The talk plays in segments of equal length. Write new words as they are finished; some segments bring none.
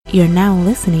You're now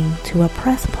listening to a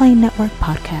Press Play Network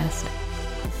podcast.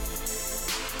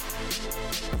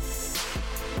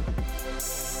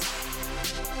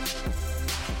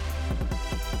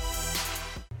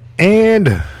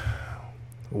 And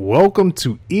welcome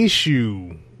to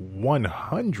issue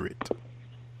 100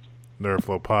 Nerd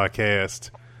Flow podcast.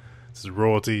 This is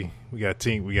Royalty. We got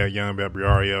Tink, we got Young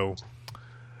Babriario.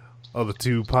 Other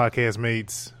two podcast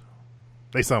mates,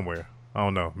 they somewhere. I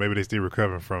don't know. Maybe they still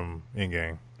recovering from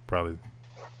Endgame. Probably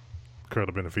curled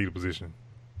up in a fetal position,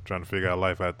 trying to figure out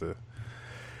life after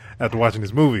watching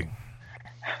this movie.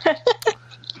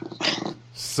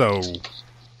 So,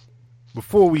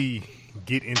 before we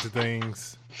get into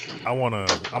things, I'm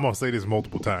gonna say this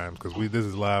multiple times because this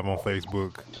is live on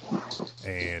Facebook,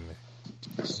 and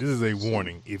this is a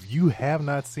warning. If you have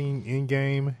not seen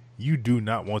Endgame, you do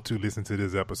not want to listen to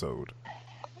this episode.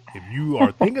 If you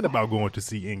are thinking about going to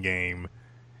see Endgame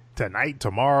tonight,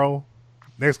 tomorrow,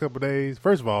 next couple of days,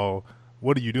 first of all,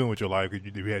 what are you doing with your life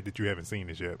that you haven't seen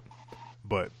this yet?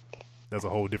 But that's a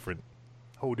whole different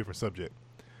subject.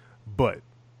 But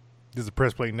this is a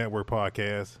Press Play Network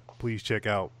podcast. Please check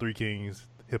out Three Kings,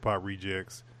 Hip Hop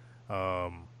Rejects,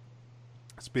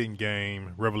 Spitting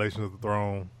Game, Revelations of the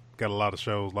Throne. Got a lot of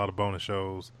shows, a lot of bonus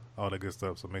shows, all that good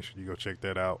stuff. So make sure you go check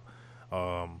that out.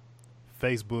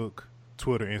 Facebook,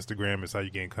 Twitter, Instagram is how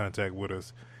you get in contact with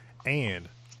us. And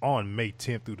on May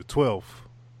 10th through the 12th,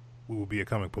 we will be at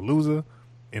Comic Palooza.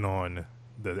 And on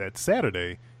that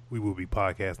Saturday, we will be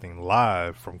podcasting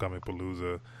live from Comic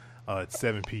Palooza at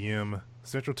 7 p.m.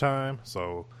 Central Time.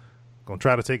 So, going to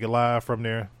try to take it live from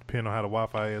there, depending on how the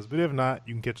Wi-Fi is. But if not,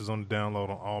 you can catch us on the download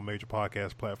on all major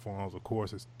podcast platforms. Of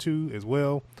course, it's 2 as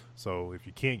well. So, if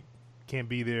you can't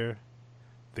be there,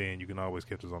 then you can always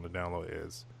catch us on the download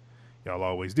as y'all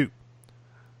always do.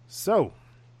 So,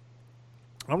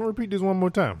 I'm going to repeat this one more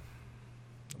time.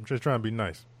 I'm just trying to be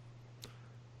nice.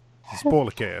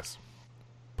 SPOILERCAST.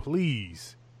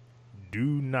 Please do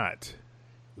not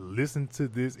listen to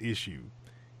this issue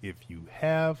if you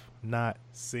have not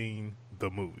seen the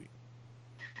movie.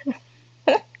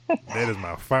 That is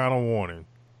my final warning.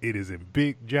 It is in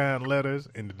big giant letters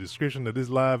in the description of this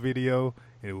live video,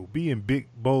 and it will be in big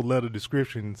bold letter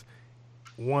descriptions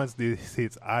once this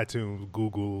hits iTunes,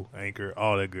 Google, Anchor,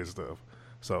 all that good stuff.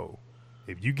 So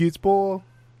if you get spoiled,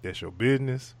 that's your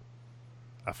business.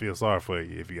 I feel sorry for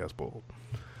you if you got spoiled.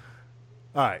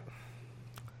 All right.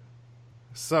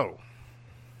 So,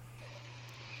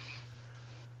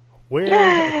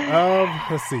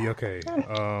 let's see. Okay.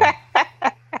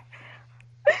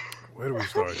 Where do we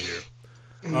start here?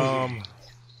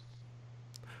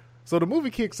 So the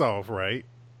movie kicks off, right?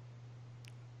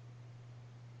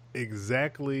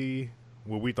 Exactly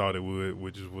what we thought it would,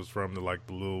 which was from the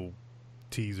little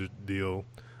teaser deal,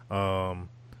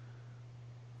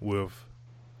 with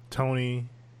Tony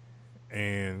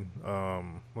and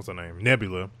what's her name,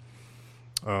 Nebula,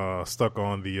 stuck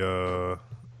on the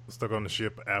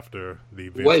ship after the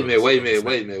events. Wait a minute.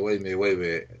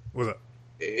 What's up?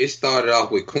 It started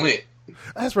off with Clint.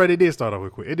 That's right. It did start off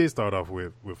with Clint. It did start off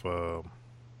with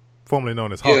formerly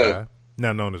known as Hawkeye,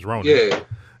 now known as Ronan. Yeah.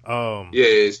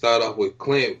 It started off with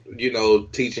Clint,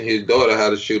 teaching his daughter how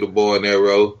to shoot a bow and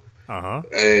arrow.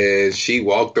 And she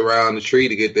walked around the tree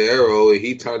to get the arrow, and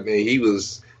he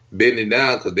was bending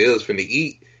down because they was finna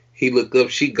eat. He looked up,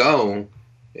 she gone,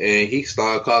 and he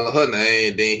started calling her name,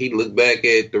 and then he looked back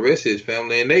at the rest of his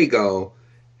family, and they gone.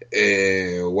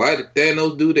 And why did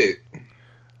Thanos do that?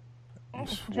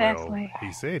 Exactly. Well,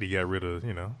 he said he got rid of,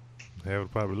 half the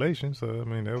population, so, I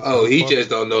mean... he just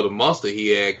don't know the monster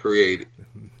he had created.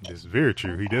 It's very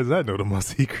true. He does not know the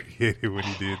monster he created when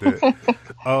he did that.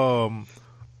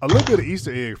 A little bit of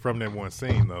Easter egg from that one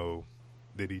scene, though,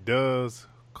 that he does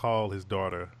call his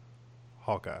daughter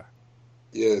Hawkeye.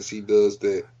 Yes, he does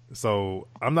that. So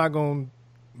we're going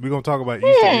to talk about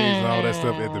Easter eggs and all that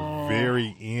stuff at the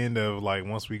very end of,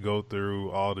 once we go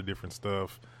through all the different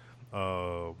stuff,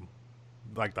 the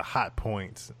hot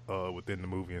points within the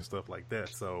movie and stuff like that.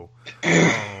 So,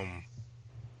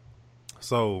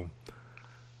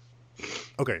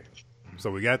 okay.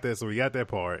 So we got that. So we got that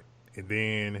part, and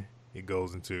then it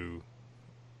goes into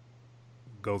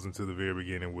the very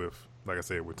beginning with, like I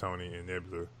said, with Tony and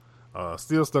Nebula,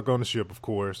 still stuck on the ship, of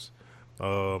course.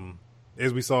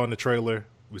 As we saw in the trailer,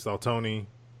 we saw Tony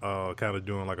kind of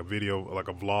doing a video, a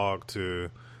vlog to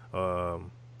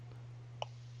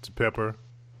Pepper,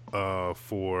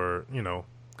 for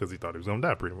because he thought he was gonna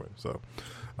die pretty much. So,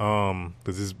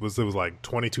 because it was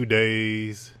 22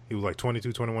 days. He was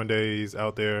 21 days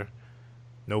out there,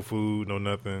 no food, no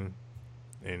nothing.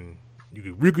 And you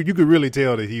could really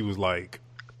tell that he was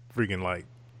freaking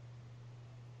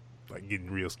like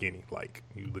getting real skinny. Like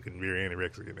he was looking very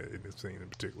anorexic in this scene in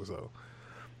particular. So,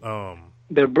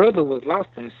 their brother was lost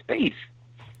in space.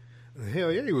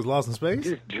 Hell yeah, he was lost in space.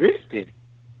 Just drifted.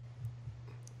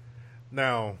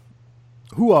 Now,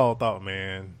 who all thought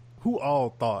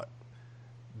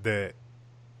that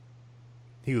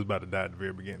he was about to die at the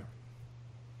very beginning?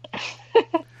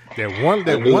 that one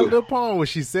little part where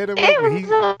she said it. I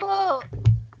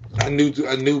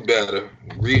knew better.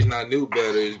 The reason I knew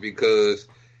better is because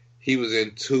he was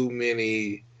in too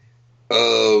many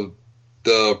of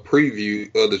the preview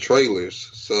of the trailers.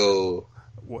 So,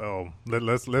 well,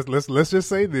 let's just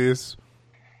say this.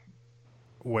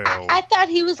 Well, I thought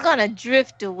he was gonna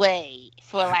drift away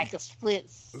for like a split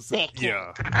second.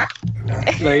 Yeah,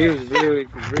 like it was really,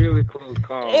 really close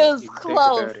call. It was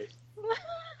close.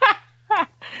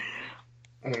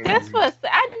 That's what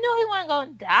I knew he wasn't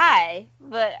gonna die,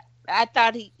 but I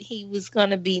thought he was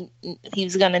gonna need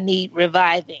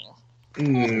reviving.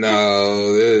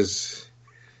 No,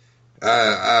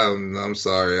 I'm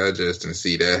sorry, I just didn't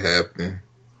see that happening.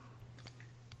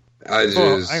 I ain't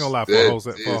gonna lie, for a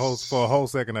whole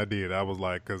second I did. I was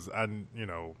like, because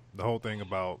the whole thing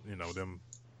about them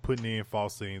putting in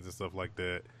false scenes and stuff like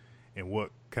that, and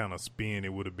what kind of spin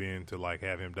it would have been to like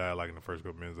have him die like in the first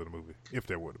couple minutes of the movie, if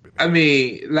there would have been. I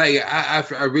mean, like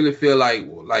I really feel like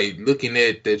looking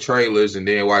at the trailers and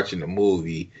then watching the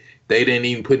movie, they didn't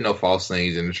even put no false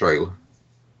scenes in the trailer.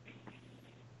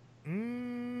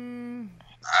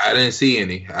 I didn't see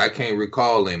any. I can't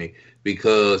recall any.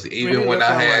 Because even when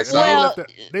I had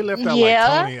they left out like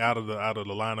Tony out of the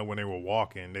lineup when they were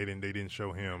walking. They didn't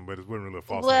show him, but it wasn't really a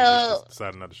false. They just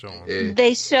decided not to show him. Yeah.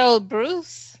 They showed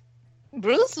Bruce.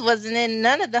 Bruce wasn't in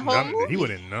none of the whole movie. He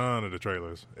wasn't in none of the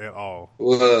trailers at all.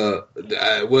 Well,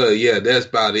 yeah, that's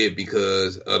about it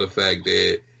because of the fact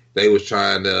that they was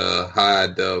trying to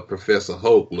hide the Professor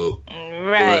Hulk look.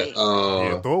 Right.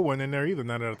 But, Thor wasn't in there either.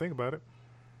 Now that I think about it.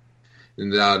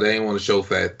 No, they didn't want to show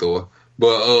Fat Thor.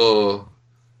 But,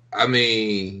 I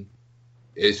mean,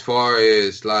 as far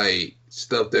as, like,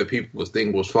 stuff that people was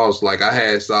thinking was false, like,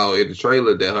 I saw in the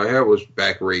trailer that her hair was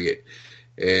back red.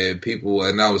 And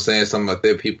I was saying something like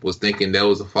that, people was thinking that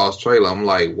was a false trailer. I'm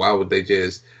like, why would they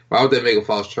make a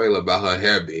false trailer about her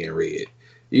hair being red?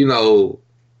 And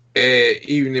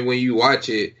even when you watch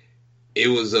it, it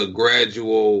was a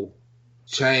gradual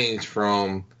change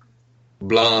from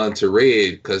blonde to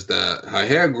red because her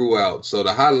hair grew out, so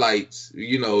the highlights,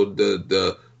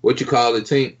 the what you call it,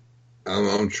 Tink.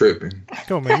 I'm tripping.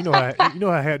 Come on, man, you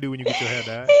know how hair do when you get your hair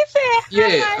dyed.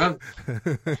 Yeah,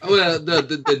 well,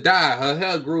 the dye, her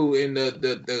hair grew and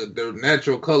the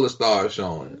natural color started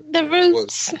showing. The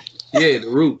roots. Yeah, the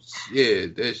roots. Yeah,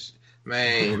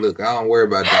 man. Look, I don't worry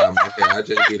about dyeing my hair. I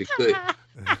just get it cut.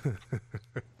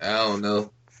 I don't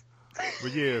know.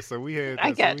 But yeah, so we had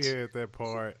that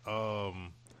part.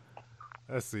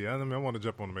 Let's see. I want to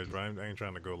jump on the major. I ain't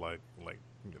trying to go like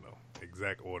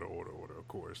exact order, of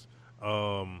course.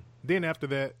 Then after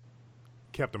that,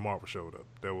 Captain Marvel showed up.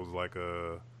 There was like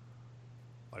a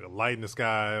light in the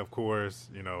sky, of course.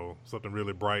 Something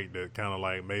really bright that kind of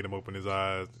like made him open his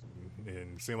eyes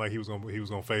and seemed like he was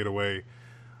gonna fade away.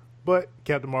 But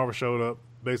Captain Marvel showed up,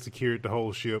 basically carried the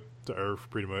whole ship to Earth,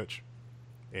 pretty much.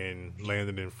 And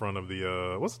landed in front of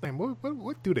the what's the name?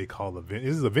 What do they call the?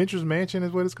 Is it Avengers Mansion?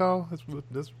 Is what it's called?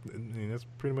 That's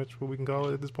pretty much what we can call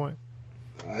it at this point.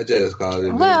 I just call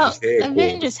it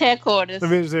Avengers Headquarters.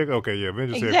 Avengers Headquarters. Okay, yeah,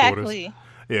 Avengers Headquarters.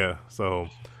 Yeah, so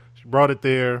she brought it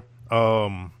there.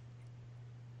 Once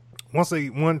they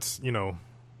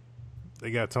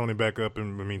got Tony back up,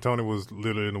 and Tony was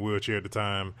literally in a wheelchair at the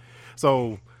time.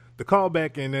 So the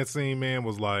callback in that scene, man,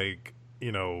 was like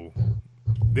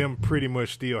them pretty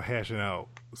much still hashing out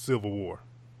Civil War.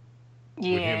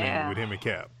 Yeah. With him and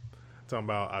Cap. Talking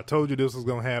about, I told you this was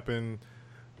going to happen.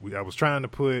 I was trying to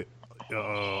put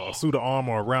a suit of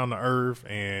armor around the Earth,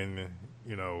 and,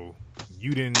 you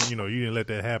didn't let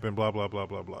that happen, blah, blah, blah,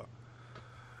 blah, blah.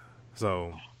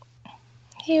 So.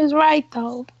 He was right,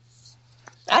 though.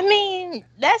 I mean,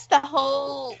 that's the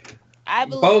whole, I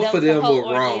believe both of them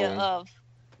were wrong. Of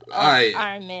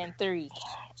Iron Man 3.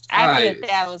 I believe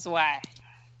that was why.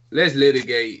 Let's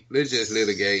just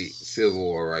litigate Civil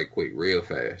War right quick, real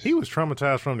fast. He was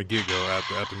traumatized from the get-go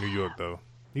after New York, though.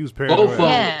 He was paranoid.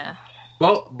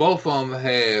 Both of them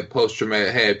had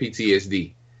post-traumatic, had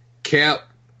PTSD. Cap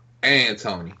and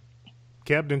Tony.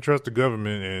 Cap didn't trust the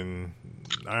government, and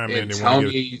Iron Man didn't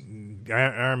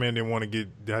want to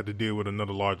have to deal with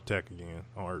another large attack again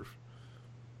on Earth.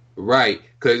 Right,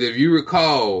 because if you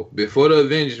recall, before the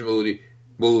Avengers movie,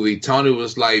 Tony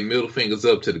was like middle fingers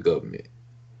up to the government.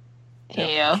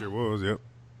 Yeah. Sure was, yep.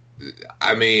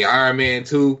 I mean, Iron Man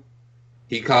 2,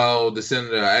 He called the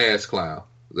senator an ass clown.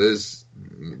 Let's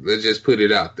just put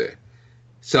it out there.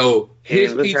 So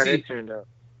his PTSD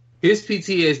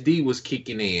was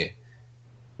kicking in,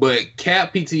 but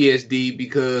Cap PTSD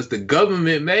because the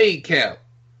government made Cap.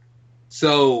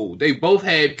 So they both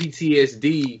had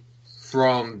PTSD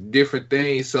from different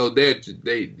things. So they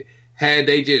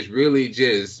just really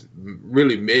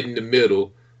met in the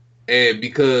middle, and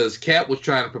because Cap was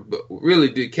trying to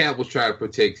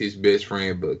protect his best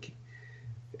friend Bucky,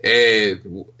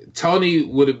 and Tony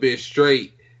would have been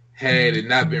straight had it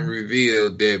not been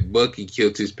revealed that Bucky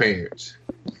killed his parents,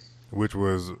 which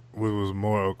was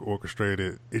more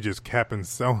orchestrated. It just happened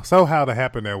somehow to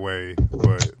happen that way.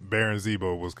 But Baron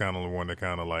Zemo was kind of the one that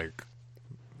kind of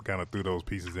threw those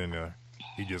pieces in there.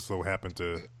 He just so happened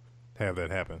to have that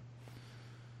happen.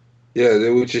 Yeah,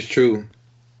 which is true.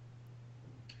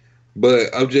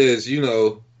 But I'm just,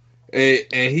 and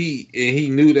he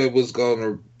knew that was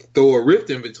gonna throw a rift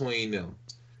in between them.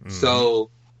 Mm-hmm. So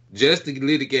just to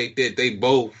litigate that, they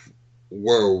both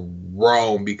were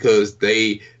wrong because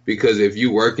if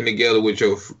you working together with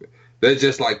that's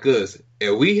just like us.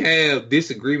 If we have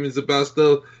disagreements about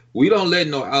stuff, we don't let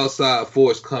no outside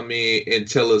force come in and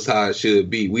tell us how it should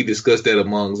be. We discuss that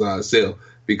amongst ourselves,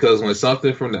 because when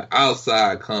something from the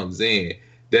outside comes in,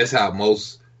 that's how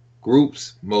most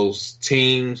groups, most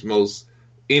teams, most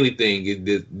anything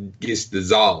gets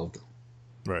dissolved.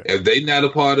 Right. If they're not a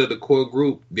part of the core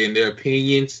group, then their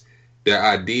opinions, their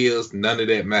ideas, none of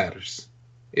that matters.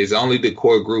 It's only the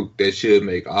core group that should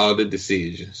make all the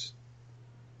decisions.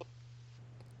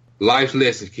 Life's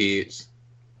lesson, kids.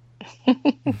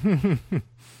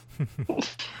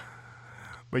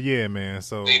 But yeah, man.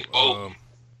 So they both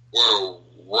were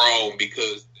wrong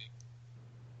because.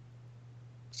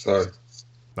 Sorry.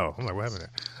 No, I'm like, what happened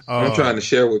there? I'm trying to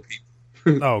share with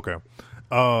people. Oh, okay.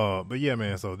 But yeah,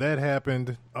 man. So that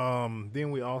happened.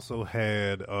 Then we also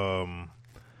had.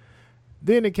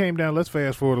 Then it came down. Let's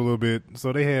fast forward a little bit.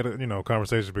 So they had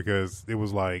conversation because it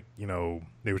was like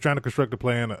they were trying to construct a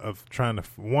plan of trying to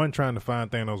find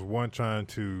Thanos, one trying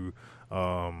to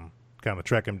kind of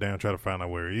track him down, try to find out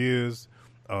where he is.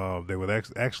 They were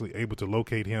actually able to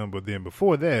locate him, but then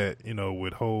before that,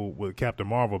 with Captain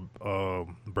Marvel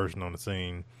bursting on the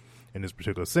scene in this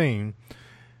particular scene,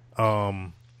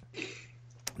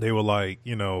 they were like,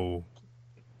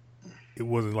 it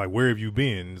wasn't like, where have you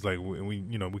been? It's like we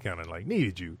kind of like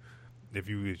needed you if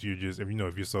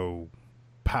you're so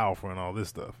powerful and all this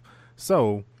stuff.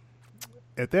 So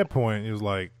at that point, it was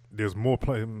like there's more.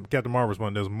 Captain Marvel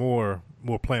responded, there's more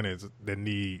planets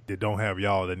that don't have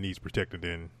y'all that needs protected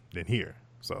than here.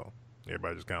 So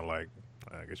everybody just kind of like,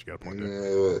 I guess you got a point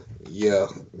there. Yeah.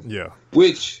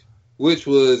 Which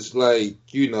was like,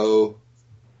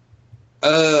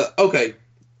 okay,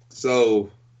 so.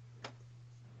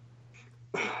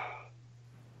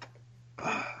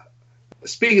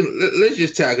 Let's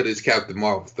just tackle this Captain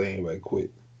Marvel thing right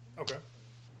quick. Okay.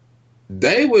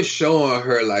 They were showing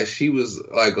her like she was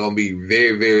like gonna be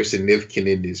very, very significant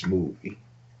in this movie.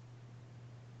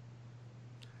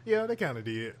 Yeah, they kind of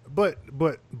did, but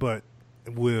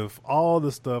with all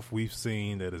the stuff we've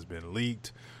seen that has been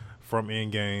leaked from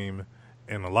Endgame,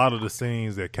 and a lot of the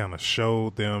scenes that kind of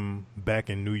showed them back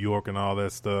in New York and all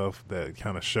that stuff, that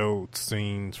kind of showed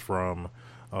scenes from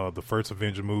the first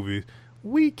Avengers movie,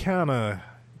 we kind of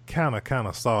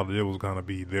saw that it was going to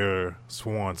be their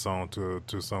swan song to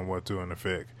an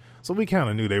effect. So we kind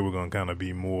of knew they were going to kind of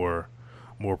be more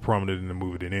prominent in the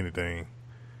movie than anything.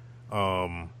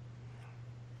 I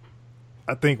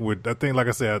think like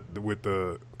I said, with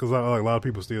because like a lot of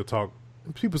people still talk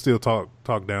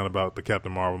down about the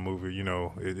Captain Marvel movie.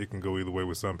 It can go either way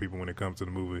with some people when it comes to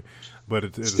the movie,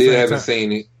 but still haven't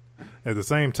seen it. At the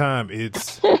same time,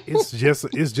 it's just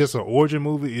an origin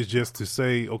movie. It's just to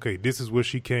say, okay, this is where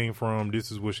she came from.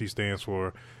 This is what she stands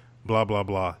for. Blah blah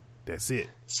blah. That's it.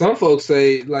 Some folks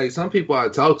say, like some people I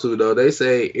talk to though, they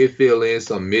say it fill in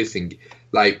some missing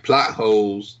like plot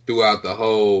holes throughout the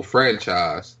whole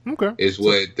franchise. Okay, is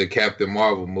what the Captain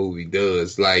Marvel movie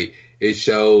does. Like it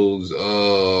shows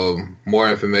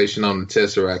more information on the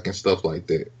Tesseract and stuff like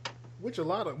that. Which a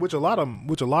lot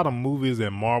of movies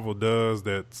that Marvel does,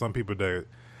 that some people that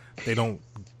they don't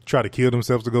try to kill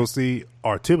themselves to go see,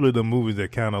 are typically the movies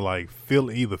that kind of like fill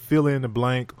in the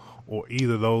blank, or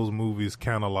either those movies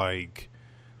kind of like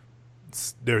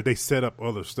they set up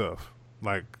other stuff.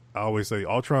 Like I always say,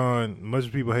 Ultron. Much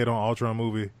as people hate on Ultron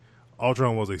movie,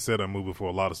 Ultron was a setup movie for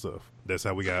a lot of stuff. That's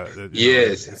how we got.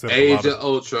 Yes, Age of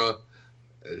Ultron,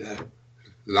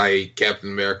 like Captain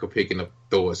America picking up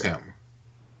Thor's hammer.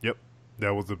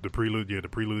 That was the prelude. Yeah, the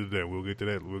prelude to that. We'll get to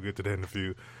that. We'll get to that in a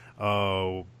few.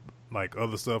 like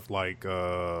other stuff, like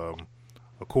of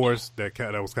course that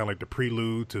was kind of like the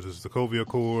prelude to the Sokovia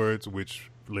Accords, which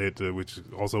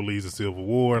also leads to Civil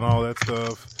War and all that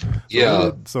stuff.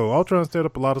 So Ultron set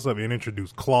up a lot of stuff and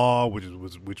introduced Claw, which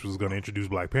was going to introduce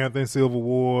Black Panther in Civil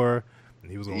War,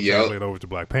 and he was going to translate over to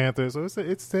Black Panther. So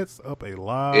it sets up a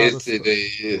lot of stuff.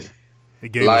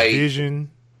 It gave us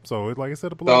Vision, so it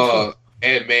set up a lot of stuff.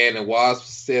 Ant-Man and Wasp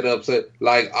set up, so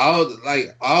all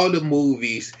the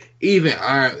movies, even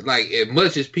Iron, as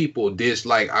much as people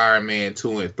dislike Iron Man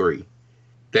 2 and 3,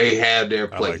 they have their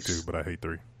place. I like 2, but I hate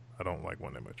 3. I don't like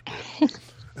 1 that much.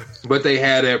 But they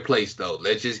have their place, though.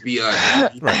 Let's just be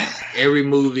honest. Right. Every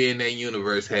movie in that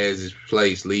universe has its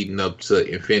place leading up to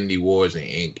Infinity Wars and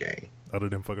Endgame. Other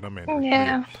than fucking up Mandarin.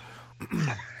 Yeah.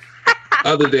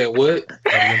 Other than what?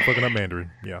 Other than fucking up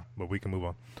Mandarin. Yeah, but we can move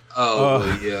on.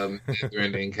 Mandarin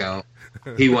didn't count.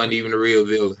 He wasn't even a real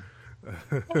villain.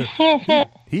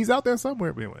 He's out there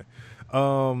somewhere, but anyway.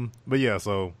 But yeah,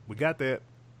 so we got that.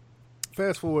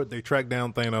 Fast forward, they track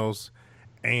down Thanos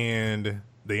and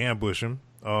they ambush him.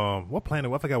 What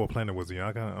planet? I forgot what planet was he on.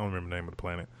 I don't remember the name of the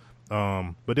planet.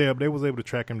 But they was able to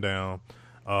track him down.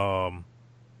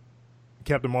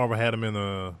 Captain Marvel had him in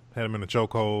a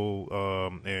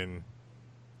chokehold, and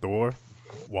Thor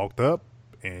walked up,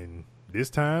 and this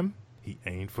time he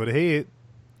aimed for the head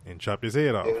and chopped his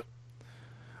head off.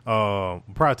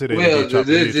 Prior to that, he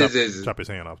did chop his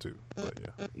hand off too. But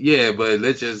but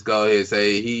let's just go ahead and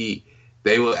say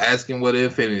they were asking what the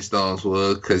Infinity Stones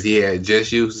was because he had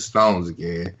just used the stones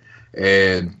again,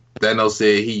 and Thanos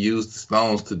said he used the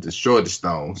stones to destroy the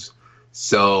stones.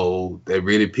 So they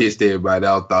really pissed everybody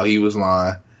out, thought he was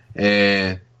lying,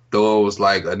 and Thor was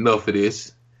like, "Enough of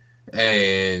this."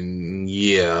 And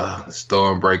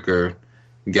Stormbreaker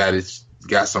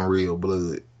got some real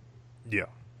blood. Yeah.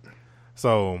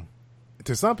 So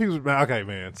to some people's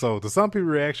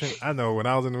reaction, I know when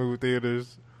I was in the movie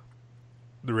theaters,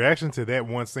 the reaction to that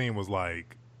one scene was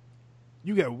like,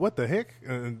 "You got what the heck?"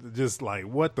 And just like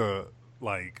what the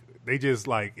they just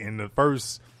in the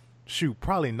first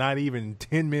probably not even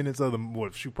 10 minutes of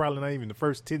probably not even the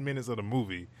first 10 minutes of the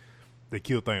movie, they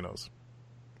killed Thanos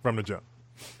from the jump.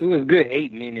 It was good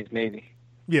 8 minutes, maybe.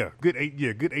 Yeah, good 8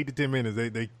 to 10 minutes.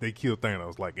 They killed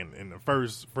Thanos in the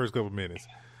first couple of minutes.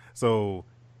 So,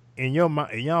 in y'all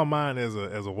mind as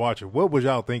a watcher, what was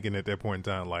y'all thinking at that point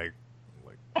in time? Like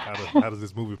how does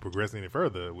this movie progress any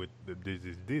further? With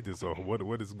did this or what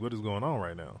is going on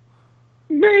right now?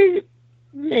 Man,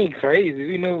 it ain't crazy.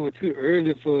 We know we're too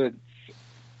early for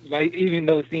even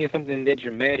though seeing something that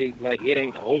dramatic, it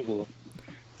ain't over.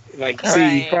 You had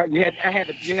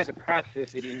to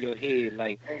process it in your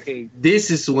head. Okay, this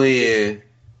is when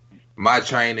my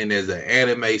training as an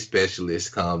anime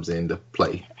specialist comes into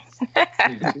play. Where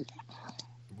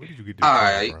did you get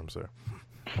this from, sir?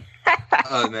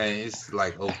 Man, it's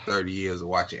over 30 years of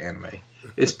watching anime,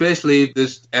 especially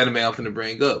this anime I'm finna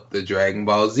bring up, the Dragon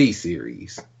Ball Z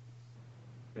series.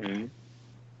 Mm-hmm.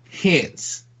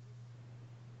 Hence,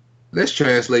 let's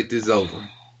translate this over.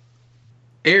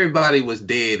 Everybody was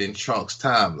dead in Trunks'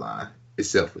 timeline,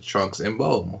 except for Trunks and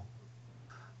Bulma.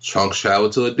 Trunks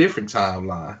traveled to a different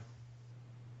timeline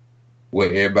where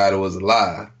everybody was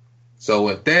alive. So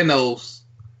when Thanos,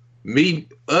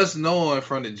 us knowing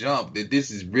from the jump that this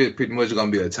is really pretty much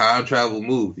going to be a time travel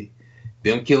movie,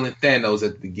 them killing Thanos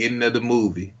at the beginning of the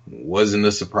movie wasn't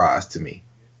a surprise to me.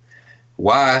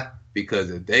 Why?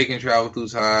 Because if they can travel through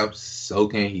time, so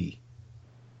can he.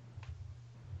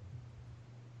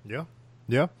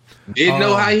 Yeah. Didn't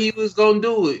know how he was going to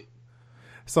do it.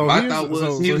 So my thought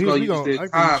was he was going to use the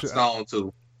time stone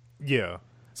too. Yeah.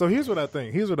 So here's what I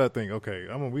think. Okay,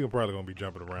 we're probably going to be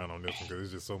jumping around on this one because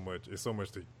it's just so much. It's so much.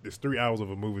 It's 3 hours of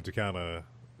a movie to kind of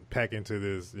pack into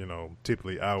this,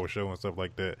 typically hour show and stuff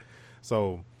like that.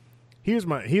 So here's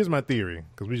my theory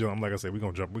because like I said, we're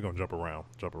gonna jump around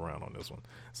on this one.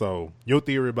 So your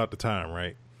theory about the time,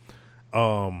 right?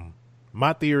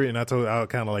 My theory, and I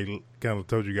kind of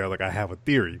told you guys I have a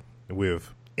theory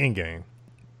with Endgame.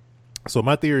 So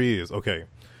my theory is so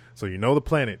the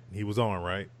planet he was on,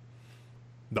 right?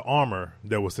 The armor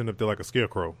that was sent up there like a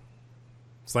scarecrow,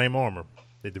 same armor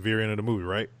at the very end of the movie,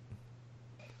 right?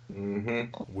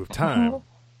 Mm-hmm. With time,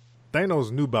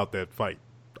 Thanos knew about that fight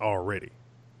already.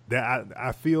 That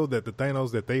I feel that the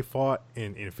Thanos that they fought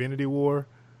in Infinity War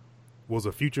was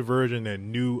a future version that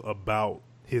knew about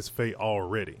his fate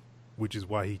already, which is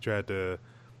why he had to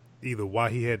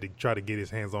try to get his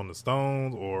hands on the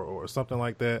stones or something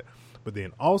like that. But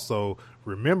then also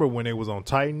remember when they was on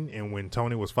Titan and when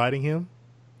Tony was fighting him,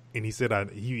 and he said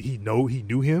he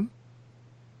knew him,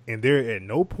 and there at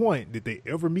no point did they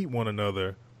ever meet one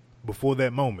another before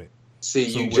that moment. See,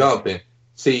 you jumping.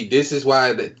 See, this is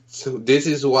why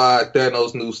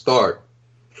Thanos knew Stark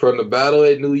from the battle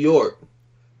at New York.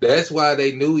 That's why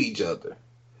they knew each other,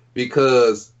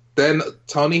 because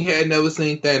Tony had never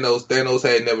seen Thanos. Thanos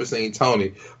had never seen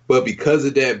Tony, but because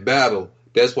of that battle,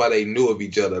 that's why they knew of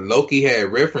each other. Loki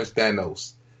had referenced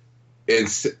Thanos in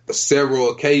several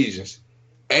occasions,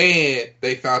 and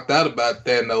they found out about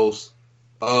Thanos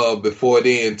before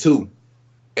then too.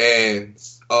 And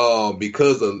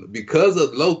because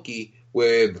of Loki,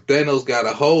 where Thanos got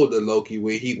a hold of Loki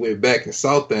when he went back and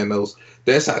saw Thanos,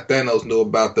 that's how Thanos knew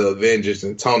about the Avengers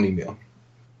and Tony now.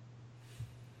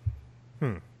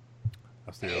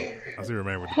 I still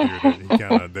remember the period that he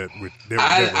kind of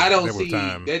I don't see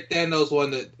that Thanos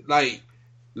one like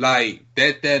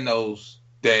that Thanos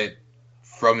that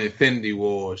from Infinity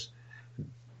Wars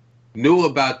knew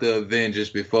about the Avengers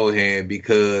beforehand,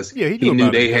 because he knew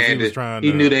they had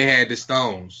the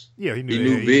stones. Yeah, he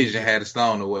knew Vision had a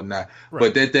stone or whatnot. Right.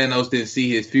 But that Thanos didn't see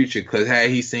his future, because had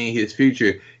he seen his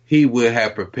future, he would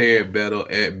have prepared better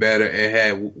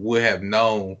and would have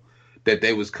known that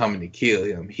they was coming to kill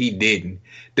him. He didn't.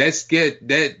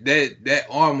 That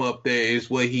arm up there is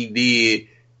what he did,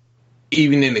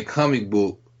 even in the comic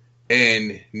book.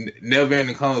 And never in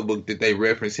the comic book did they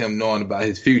reference him knowing about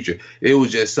his future. It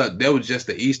was just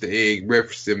the Easter egg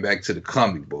referencing back to the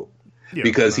comic book,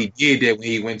 because he did that when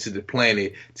he went to the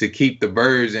planet to keep the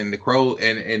birds and the crow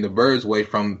and the birds away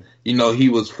from. He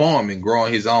was farming,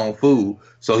 growing his own food,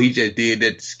 so he just did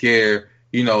that to scare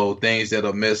things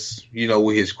that'll mess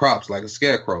with his crops, like a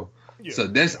scarecrow. Yeah. So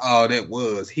that's all that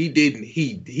was.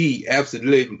 He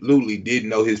absolutely didn't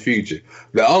know his future.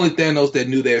 The only Thanos that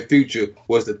knew their future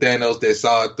was the Thanos that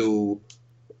saw it through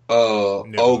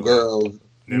old girl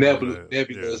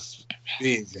Nebula's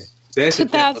vision. That's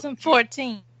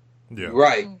 2014. Yeah.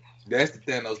 Right. That's the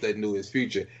Thanos that knew his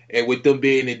future. And with them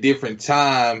being in different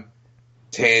time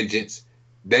tangents,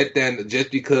 that Thanos, just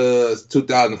because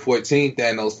 2014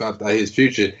 Thanos found out his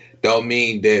future, don't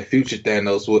mean that future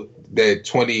Thanos that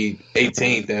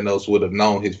 2018 Thanos would have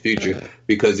known his future,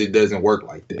 because it doesn't work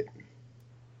like that.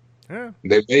 Yeah.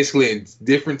 They're basically in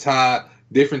different time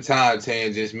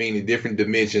tangents, meaning different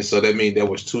dimensions. So that means there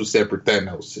was two separate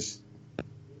Thanoses.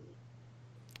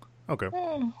 Okay.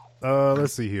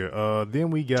 Let's see here. Then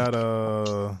we got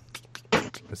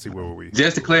let's see, where were we?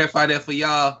 Just to clarify that for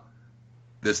y'all,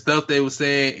 the stuff they were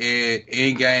saying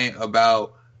in Endgame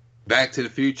about Back to the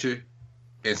Future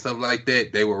and stuff like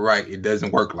that, they were right. It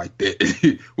doesn't work like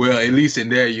that. Well, at least in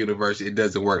their universe, it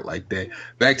doesn't work like that.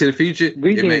 Back to the Future, it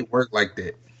may work like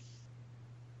that.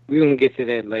 We're going to get to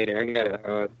that later. I got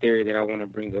a theory that I want to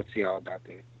bring up to y'all about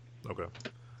that. Okay.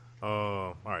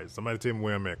 All right. Somebody tell me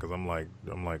where I'm at, because I'm like,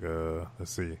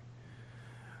 let's see.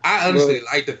 I honestly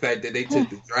like the fact that they took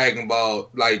the Dragon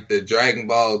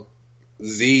Ball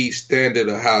Z standard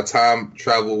of how time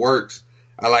travel works.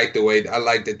 I like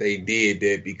that they did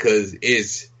that, because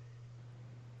it's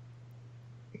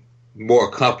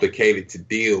more complicated to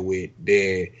deal with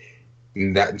than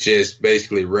not just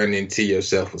basically running into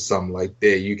yourself or something like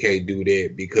that. You can't do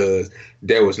that, because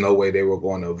there was no way they were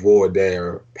going to avoid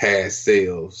their past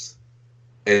selves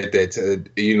at that,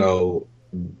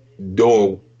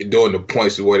 during the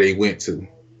points where they went to.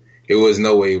 It was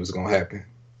no way it was going to happen.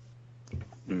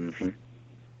 Mm-hmm.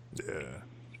 Yeah.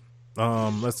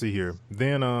 Let's see here.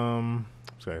 Then,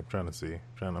 sorry, I'm trying to see.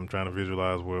 I'm trying to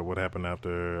visualize what happened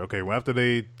after. Okay, well, after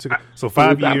they took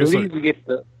 5 years. I believe we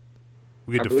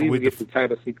get the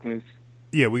title sequence.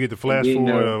 Yeah, we get the flash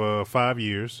forward of 5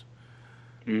 years.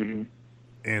 Mm-hmm.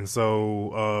 And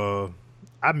so,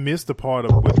 I missed the part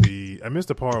with the.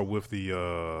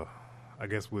 I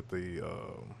guess with the.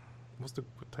 What's the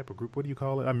type of group? What do you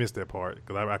call it? I missed that part,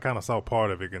 because I kind of saw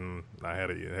part of it, and I had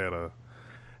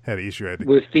an issue at it.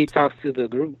 Where Steve talks to the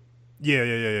group. Yeah.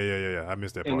 I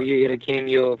missed that part. And you get a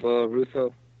cameo of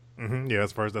Russo. Mm-hmm. Yeah,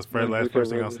 that's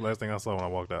last thing I saw when I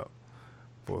walked out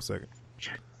for a second.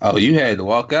 Oh, you had to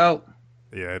walk out?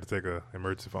 Yeah, I had to take an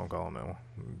emergency phone call on that one.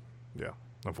 Yeah,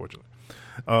 unfortunately.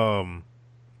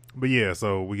 But yeah,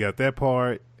 so we got that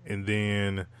part, and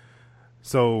then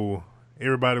so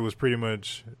everybody was pretty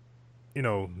much,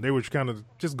 they were kind of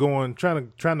just trying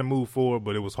to move forward,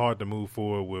 but it was hard to move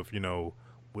forward with,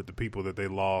 with the people that they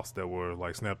lost that were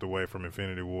like snapped away from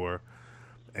Infinity War.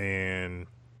 And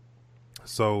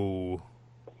so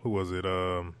who was it?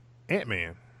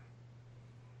 Ant-Man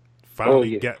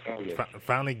finally got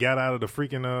out of the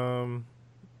freaking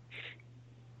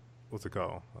what's it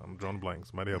called? I'm drawing blanks.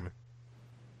 Somebody help me.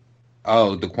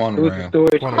 Oh, the quantum realm.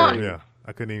 Quantum realm, yeah.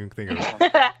 I couldn't even think of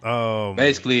it.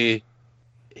 Basically,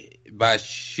 by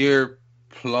sheer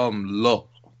plum luck,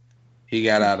 He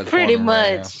got out of pretty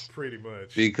quantum much. Pretty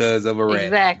much. Because of a rat.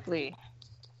 Exactly.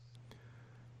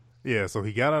 Yeah, so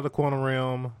he got out of the quantum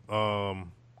realm.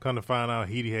 Kind of find out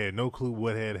he had no clue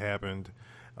what had happened.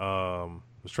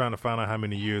 Was trying to find out how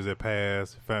many years had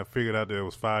passed. Figured out that it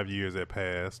was 5 years that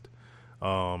passed.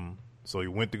 So he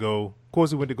went to go. Of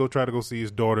course, he went to go try to go see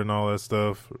his daughter and all that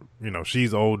stuff. You know,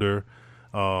 she's older.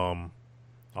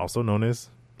 Also known as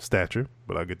stature,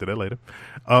 but I'll get to that later.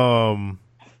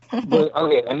 But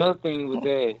okay, another thing with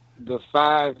that, the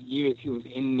 5 years he was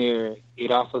in there, it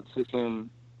also took him,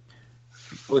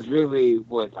 was really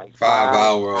what, like 5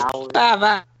 hours. 5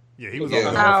 hours. Yeah, he was only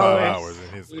on 5 hours in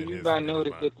his. Everybody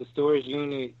noticed that the storage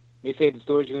unit. They said the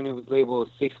storage unit was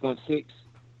labeled 616.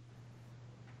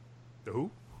 The who?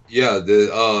 Yeah,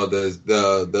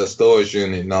 the storage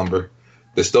unit number.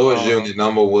 The storage unit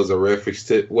number was a reference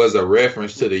to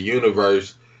the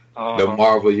universe, the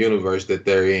Marvel universe that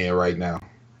they're in right now.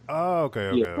 Oh,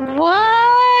 okay. Yeah.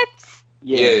 What?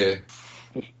 Yeah.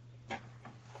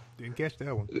 Didn't catch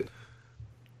that one.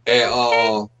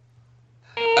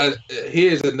 And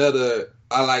here's another.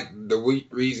 I like the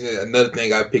reason. Another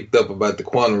thing I picked up about the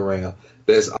quantum realm.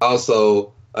 There's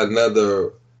also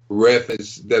another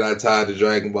reference that I tied to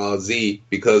Dragon Ball Z,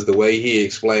 because the way he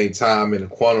explained time in the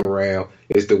quantum realm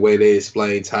is the way they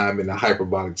explain time in the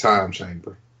hyperbolic time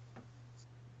chamber.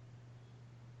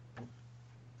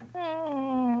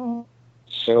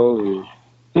 So,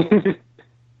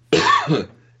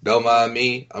 don't mind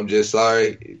me. I'm just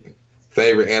sorry.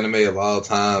 Favorite anime of all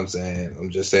times, and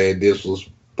I'm just saying this was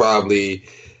probably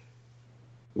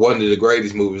one of the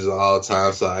greatest movies of all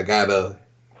time. So I gotta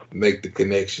make the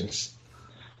connections.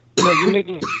 you're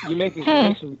making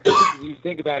connections because when you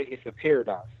think about it, it's a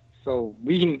paradox. So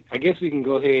I guess we can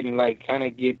go ahead and like kind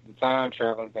of get the time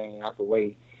traveling thing out the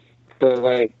way. So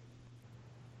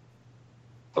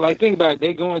like think about it,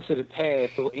 they go into the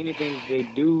past, so anything they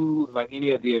do, like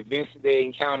any of the events that they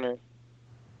encounter,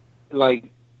 like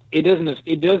it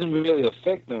doesn't really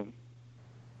affect them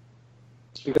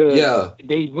because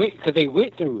they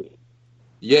went through it.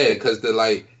 Yeah, because the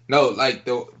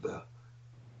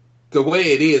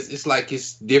way it is, it's like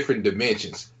it's different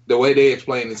dimensions. The way they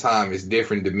explain the time is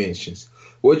different dimensions.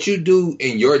 What you do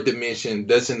in your dimension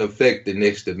doesn't affect the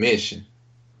next dimension.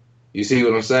 You see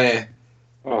what I'm saying?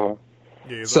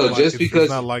 Yeah, so just because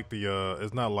it's not like in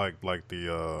Back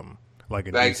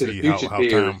to the DC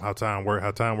Future how time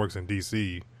works in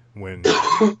DC when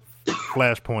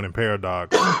Flashpoint and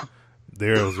Paradox,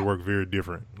 theirs work very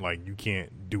different. Like you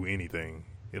can't do anything;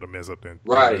 it'll mess up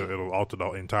it'll alter the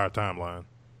entire timeline.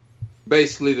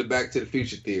 Basically, the Back to the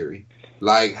Future theory,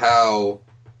 like how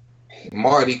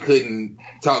Marty couldn't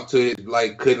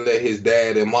let his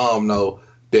dad and mom know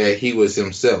that he was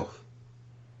himself.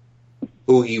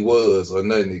 Who he was or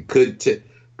nothing.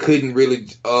 Couldn't really.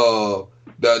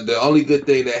 The only good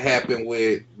thing that happened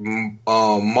with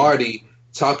Marty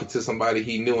talking to somebody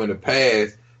he knew in the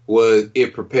past was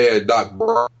it prepared Doc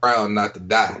Brown not to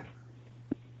die.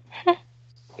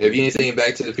 If you ain't seen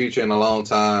Back to the Future in a long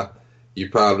time, you're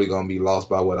probably gonna be lost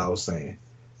by what I was saying.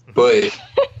 But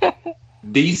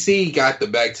DC got the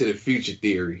Back to the Future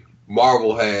theory.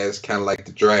 Marvel has kind of like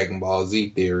the Dragon Ball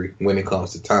Z theory when it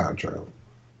comes to time travel.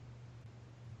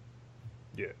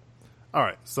 All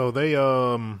right, so they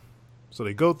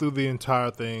go through the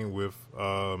entire thing with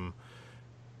so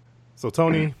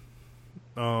Tony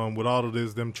with all of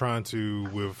this, them trying to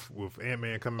with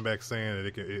Ant-Man coming back saying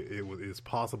that it's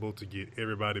possible to get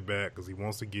everybody back because he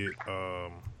wants to get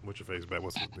what's your face back,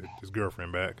 his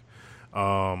girlfriend back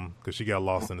because she got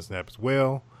lost in the snap as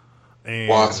well, and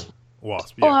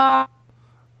Wasp, yeah.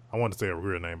 I wanted to say her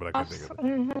real name, but I can't think of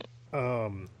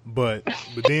it. But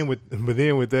then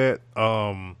with that,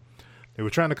 they were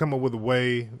trying to come up with a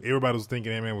way. Everybody was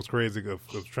thinking Ant-Man was crazy of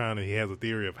trying to. He has a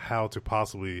theory of how to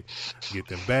possibly get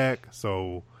them back.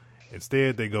 So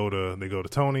instead, they go to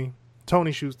Tony.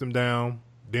 Tony shoots them down.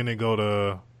 Then they go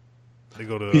to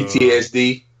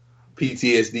PTSD.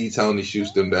 PTSD. Tony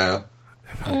shoots them down.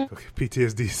 Okay,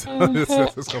 PTSD. So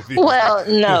that's gonna be well,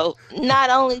 no, not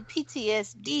only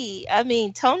PTSD. I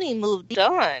mean, Tony moved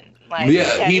on. Like,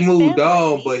 he moved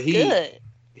on, but good.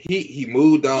 He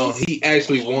moved on. He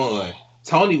actually won.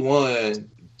 Tony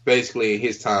won basically in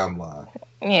his timeline.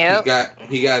 Yeah.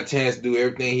 He got a chance to do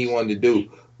everything he wanted to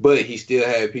do, but he still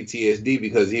had PTSD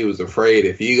because he was afraid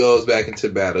if he goes back into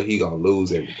battle, he gonna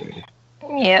lose everything.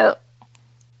 Yep.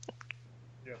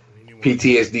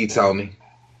 PTSD, Tony.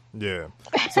 Yeah.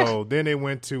 So then they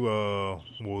went to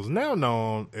what was now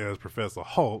known as Professor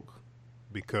Hulk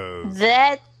because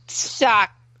that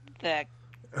shocked the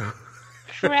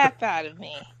crap out of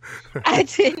me. I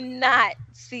did not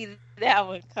see that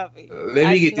one coming. Let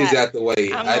me get this out the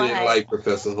way. I didn't like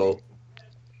Professor Hulk.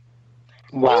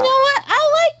 Wow. You know what?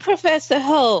 I like Professor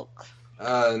Hulk.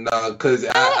 No, because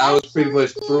I was pretty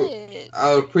much through.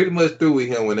 I was pretty much through with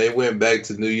him when they went back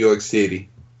to New York City.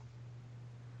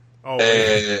 Oh,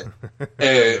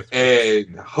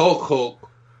 and Hulk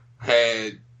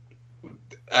had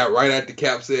right after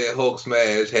Cap said Hulk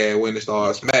smash had when it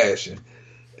started smashing,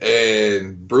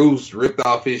 and Bruce ripped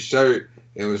off his shirt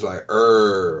and was like,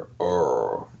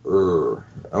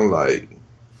 I'm like,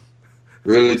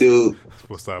 really, dude?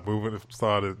 We'll start moving. It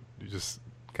started just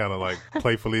kind of like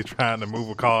playfully trying to move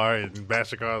a car and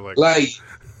bash a car. Like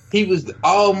he was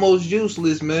almost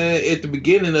useless, man. At the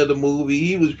beginning of the movie,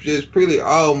 he was just pretty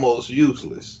almost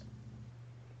useless.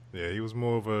 Yeah, he was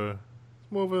more of a.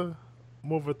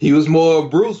 He was more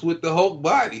Bruce with the Hulk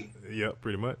body. Yep,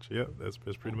 pretty much. Yep, that's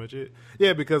pretty much it.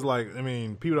 Yeah, because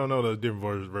people don't know the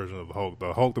different version of the Hulk.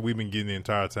 The Hulk that we've been getting the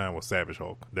entire time was Savage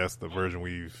Hulk. That's the version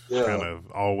we've kind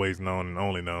of always known and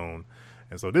only known.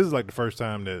 And so this is like the first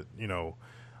time that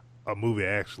a movie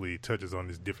actually touches on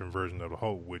this different version of the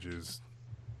Hulk, which is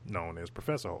known as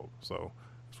Professor Hulk. So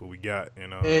that's what we got.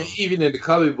 And even in the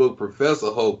comic book,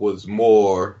 Professor Hulk was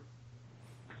more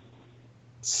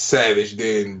savage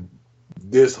than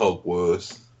this Hulk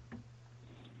was.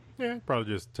 Yeah, it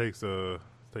probably just takes the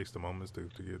moments to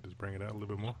bring it out a little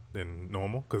bit more than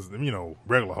normal. Because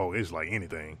regular Hulk is like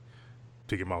anything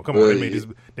to get him out. Come on,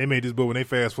 they made this book when they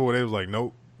fast forward. They was like,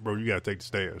 nope, bro, you gotta take the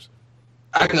stairs.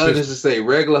 I can honestly say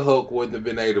regular Hulk wouldn't have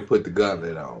been able to put the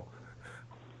gauntlet on,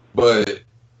 but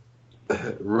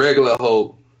regular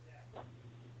Hulk,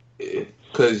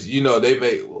 because they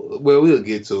made. Well, we'll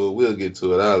get to it.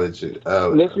 I'll let you.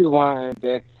 Let's rewind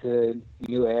back to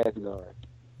New Asgard.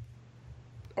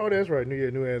 Oh, that's right.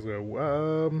 New Asgard.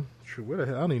 Where the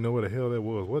hell? I don't even know where the hell that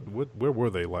was. Where were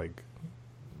they? Like,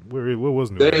 where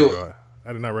was New Asgard?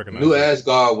 I did not recognize. New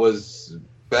Asgard was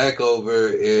back over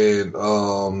in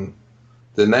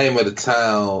the name of the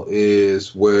town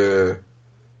is where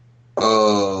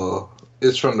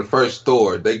it's from the first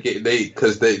Thor. They're in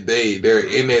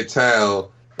that town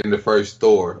in the first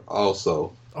Thor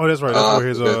also. Oh, that's right.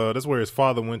 That's where his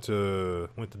father went to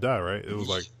die, right? It was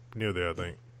like near there, I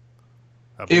think.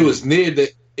 It was near that.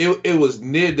 It was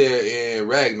near there in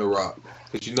Ragnarok,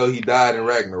 because he died in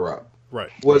Ragnarok.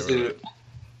 Right. Right.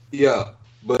 Yeah,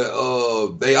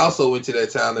 but they also went to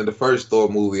that town in the first Thor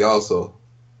movie also.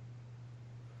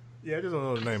 Yeah, I just don't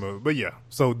know the name of it, but yeah.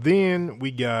 So then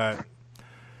we got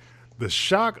the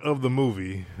shock of the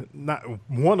movie. Not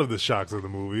one of the shocks of the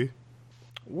movie.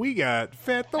 We got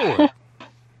Fat Thor,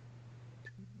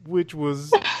 which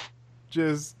was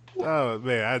just. Oh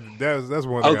man, that's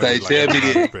one thing. Okay, tell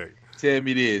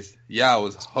me this. Y'all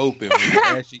was hoping when he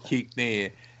actually kicked in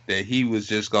that he was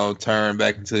just gonna turn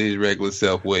back into his regular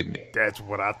self, wasn't it? That's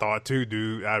what I thought too,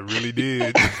 dude. I really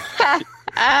did.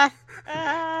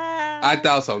 I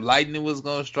thought some lightning was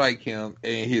gonna strike him,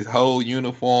 and his whole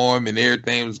uniform and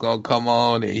everything was gonna come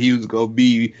on, and he was gonna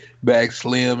be back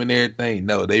slim and everything.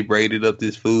 No, they braided up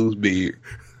this fool's beard.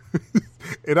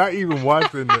 And I even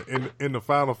watched in the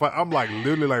final fight. I'm like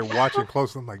literally like watching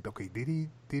close. I'm like, okay, did he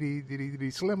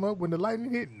slim up when the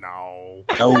lightning hit? No.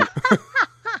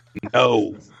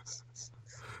 No.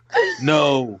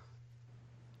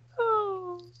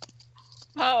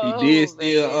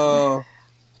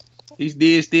 He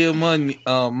did steal money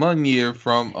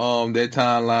from that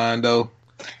timeline though.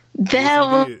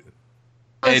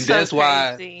 And that's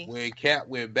why when Cap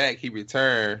went back, he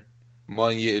returned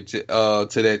money to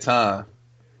that time.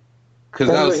 Because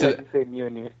I was saying, meow.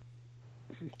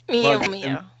 The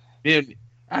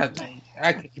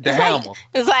hammer.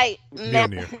 It's like yeah.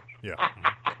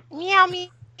 Meow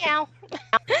meow.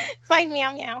 It's like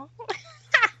meow meow.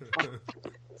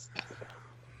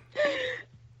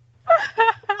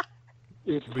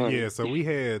 But yeah, so we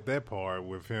had that part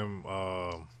with him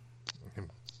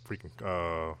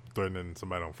freaking threatening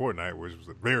somebody on Fortnite, which was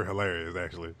very hilarious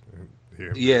actually.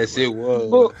 Yes, it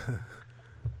was.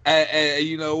 And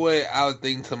you know what? I was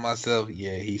thinking to myself,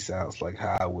 yeah, he sounds like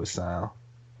how I would sound.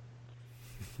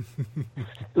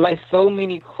 Like so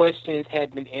many questions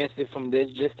had been answered from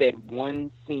just that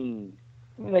one scene.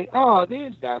 Like, oh,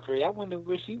 there's Valkyrie. I wonder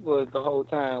where she was the whole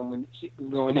time when she was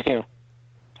going down.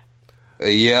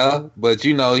 Yeah, but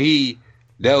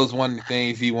that was one of the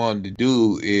things he wanted to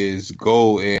do is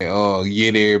go and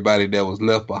get everybody that was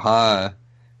left behind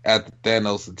after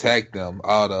Thanos attacked them,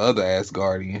 all the other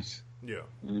Asgardians. Yeah,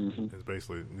 It's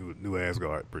basically new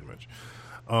Asgard, pretty much.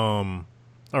 All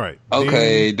right.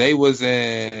 Okay, they was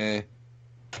in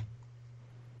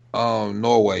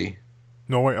Norway.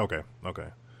 Norway. Okay. All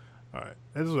right.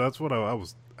 That's what I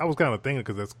was kind of thinking,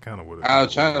 because that's kind of what I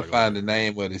was trying to find the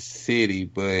name of the city,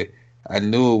 but I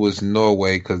knew it was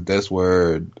Norway because that's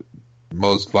where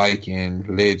most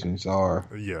Viking legends are.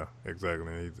 Yeah,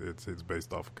 exactly. It's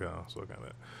based off of kind of kind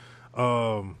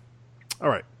of. All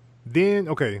right. Then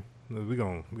we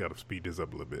got to speed this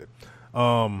up a little bit.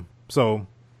 So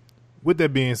with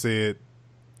that being said,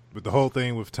 with the whole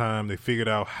thing with time, they figured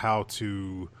out how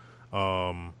to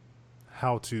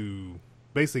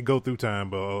basically go through time,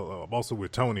 but also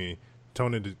with Tony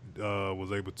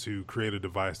was able to create a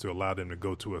device to allow them to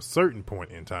go to a certain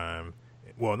point in time.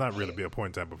 Well, not really be a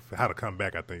point in time, but how to come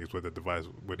back, I think, is what the device,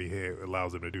 what he had,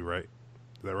 allows them to do, right?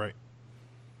 Is that right?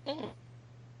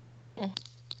 Mm-hmm.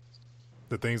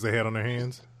 The things they had on their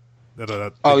hands? The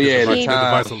device.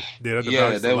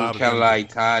 That was kind of like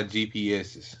tied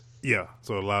GPSs. Yeah,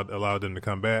 so it allowed them to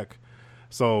come back.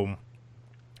 So,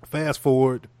 fast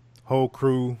forward, whole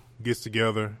crew gets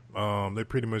together. They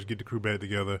pretty much get the crew back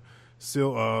together.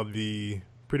 Still,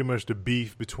 pretty much the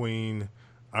beef between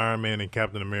Iron Man and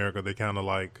Captain America, they kind of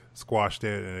like squashed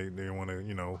that, and they want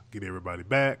to, get everybody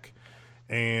back.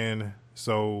 And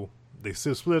so they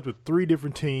still split with 3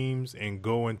 different teams and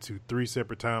go into 3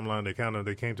 separate timelines.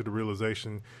 They came to the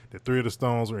realization that 3 of the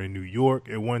stones were in New York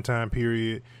at one time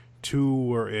period. 2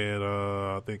 were at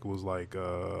I think it was like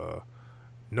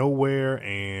Nowhere,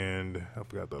 and I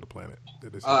forgot the other planet.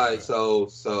 All right, so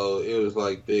it was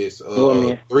like this.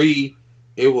 3.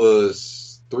 It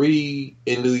was 3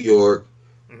 in New York.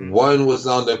 Mm-hmm. 1 was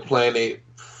on the planet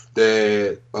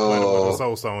that what the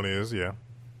Soul Stone is. Yeah.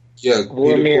 Yeah.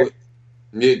 What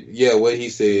he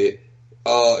said.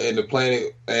 And the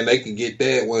planet, and they could get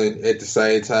that one at the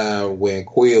same time when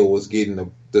Quill was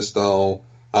getting the stone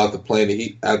out the planet.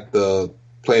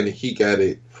 He got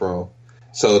it from.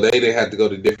 So they didn't have to go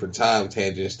to different time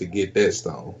tangents to get that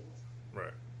stone.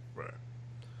 Right.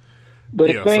 But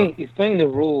explain the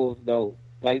rules though.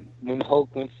 Like when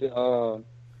Hulk went to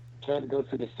try to go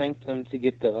to the Sanctum to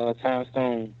get the time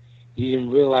stone, you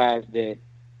didn't realize that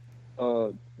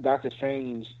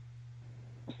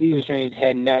Stephen Strange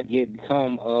had not yet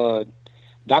become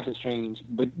Doctor Strange.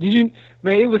 But did you,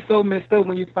 man? It was so messed up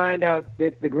when you find out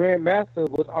that the Grand Master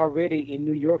was already in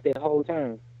New York that whole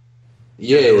time.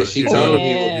 Yeah, she told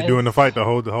him you're doing the fight the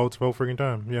whole freaking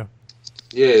time. Yeah.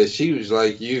 Yeah, she was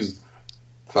like you,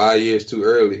 5 years too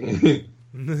early.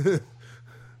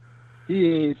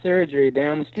 He in surgery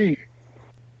down the street.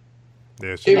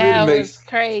 Yeah, that was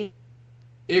crazy.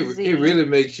 It really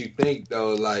makes you think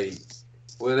though, like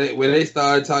when they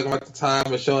started talking about the time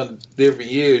and showing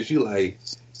different years, you like,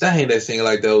 that seemed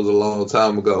like that was a long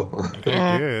time ago.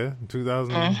 Yeah,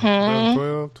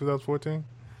 2012, 2014.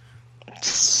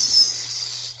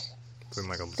 Seemed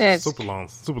like a super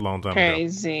long time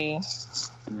crazy. ago.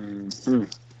 Mm-hmm.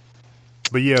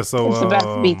 But yeah, so it's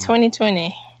about to be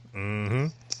 2020. Mm-hmm.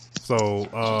 So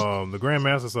the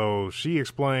Grandmaster, so she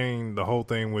explained the whole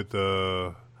thing with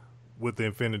the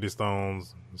Infinity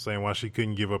Stones, saying why she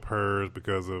couldn't give up hers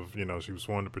because of she was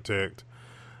sworn to protect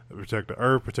the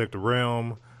Earth, protect the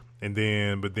realm, and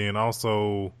then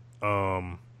also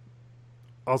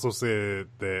said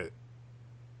that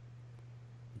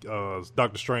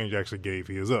Doctor Strange actually gave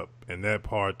his up, and that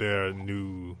part there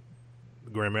the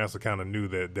Grandmaster kind of knew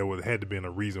that there had to be a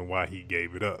reason why he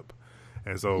gave it up.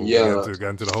 And so we got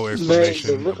into the whole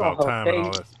explanation about time and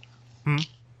all that.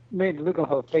 Man, the look on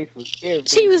her face was everything.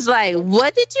 She was like,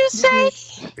 "What did you say?"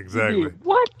 Exactly.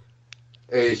 What?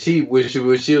 And she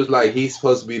was like, he's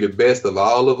supposed to be the best of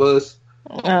all of us.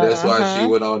 That's why she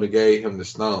went on and gave him the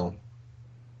stone.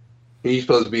 He's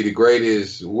supposed to be the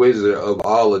greatest wizard of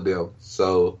all of them.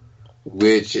 So,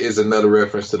 which is another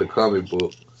reference to the comic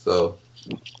book. So.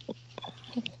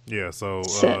 Yeah, so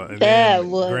and that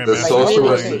was the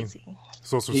Sorcerer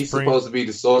He's supposed to be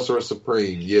the Sorcerer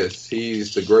Supreme. Yes,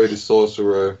 he's the greatest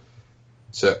sorcerer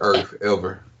to Earth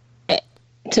ever.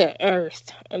 To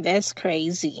Earth. That's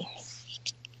crazy.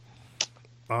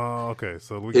 Okay,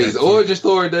 so his origin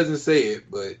story doesn't say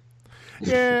it, but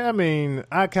yeah, I mean,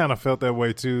 I kind of felt that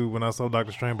way too when I saw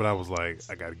Doctor Strange, but I was like,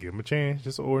 I got to give him a chance.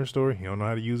 Just an origin story. He don't know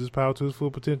how to use his power to his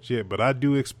full potential yet, but I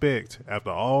do expect after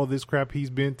all this crap he's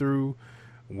been through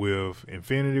with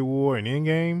Infinity War and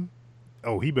Endgame.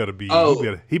 Oh, he better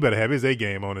have his A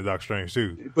game on the Doctor Strange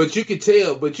too. But you can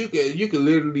tell. But you can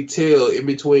literally tell in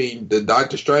between the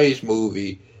Doctor Strange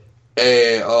movie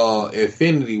and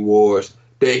Infinity Wars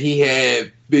that he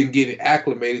had been getting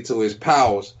acclimated to his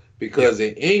powers, because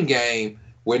in Endgame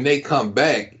when they come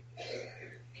back,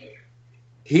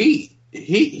 he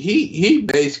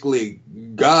basically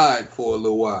God for a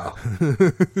little while.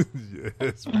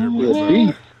 Yes,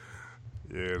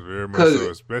 Yeah, it's very much so,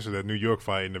 especially that New York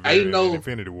fight in the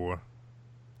Infinity War.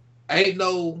 Ain't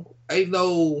no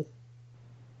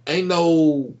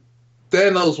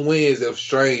Thanos wins if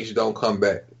Strange don't come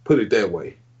back. Put it that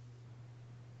way.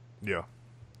 Yeah,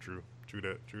 true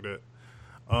that.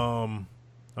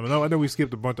 I know we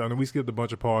skipped a bunch.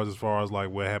 Of parts as far as like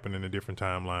what happened in the different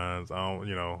timelines.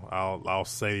 I'll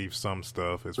save some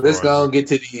stuff. Let's go and get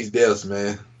to these deaths,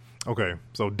 man. Okay,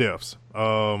 so deaths.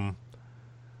 How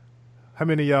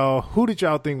many of y'all? Who did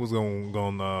y'all think was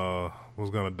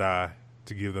gonna die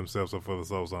to give themselves up for the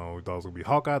Soul Stone? We thought it was gonna be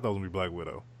Hawkeye. I thought it was gonna be Black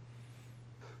Widow.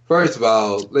 First of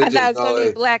all, I thought it was gonna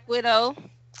be Black Widow.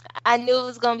 I knew it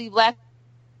was gonna be Black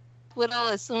Widow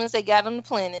as soon as they got on the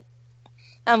planet.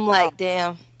 I'm like,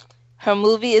 damn, her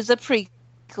movie is a prequel.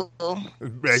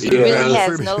 She really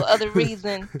has no other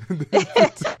reason.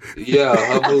 Yeah,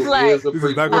 her movie is a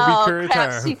prequel. Not gonna be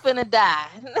crap, she finna die.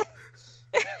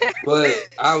 But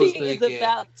I was thinking is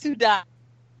about to die.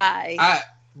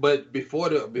 But before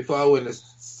I went and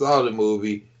saw the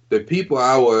movie, the people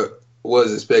I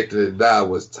was expecting to die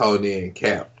was Tony and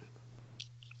Cap.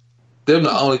 They're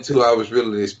the only two I was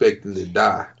really expecting to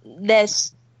die.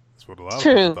 That's what a lot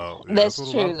true. Of people thought. Yeah,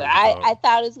 that's true. I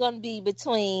thought it was going to be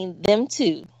between them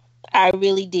two. I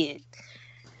really did.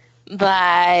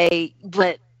 But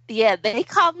yeah, they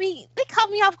caught me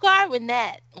off guard with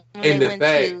that.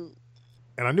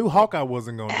 And I knew Hawkeye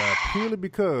wasn't gonna die purely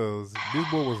because this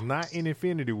boy was not in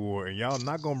Infinity War, and y'all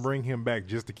not gonna bring him back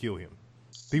just to kill him.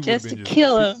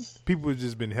 Kill him. People have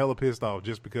just been hella pissed off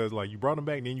just because like you brought him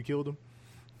back and then you killed him.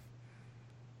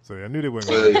 So I knew they weren't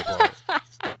gonna do that.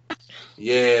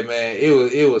 Yeah, man,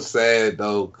 it was sad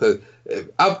though, cause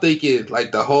I'm thinking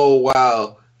like the whole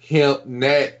while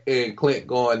Nat and Clint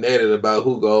going at it about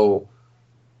who gonna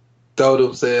throw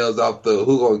themselves off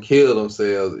who gonna kill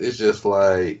themselves. It's just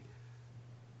like,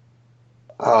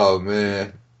 oh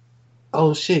man,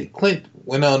 oh shit, Clint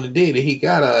went on and did it. He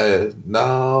got her.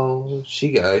 No,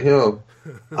 she got him.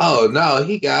 Oh no,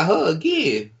 he got her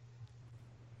again.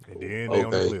 And then they on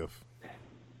the cliff.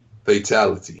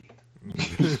 Fatality.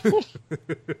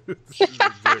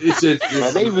 It's just,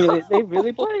 they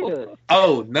really played us.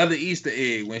 Oh, another Easter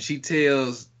egg when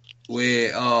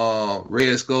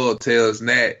Red Skull tells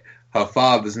Nat her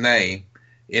father's name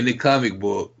in the comic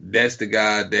book. That's the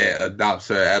guy that adopts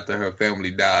her after her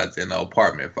family dies in an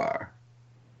apartment fire.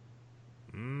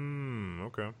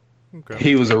 Okay.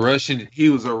 He was a Russian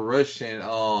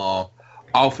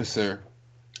officer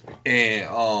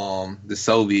in the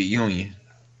Soviet Union.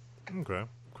 Okay.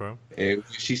 And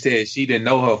she said she didn't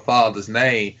know her father's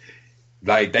name.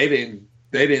 Like they didn't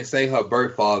say her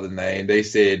birth father's name. They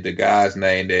said the guy's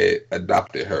name that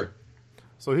adopted her.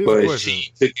 So here's the question.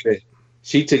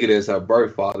 She took it as her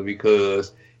birth father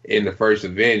because in the first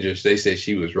Avengers they said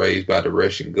she was raised by the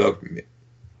Russian government.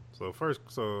 So here's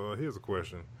a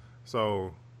question.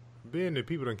 So being that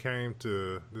people that came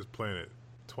to this planet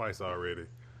twice already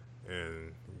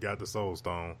and got the Soul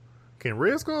Stone, can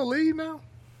Red Skull leave now?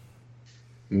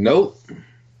 Nope.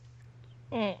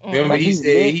 Remember, he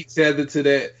said he tethered to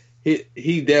that.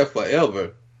 He there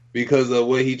forever because of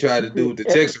what he tried to do with the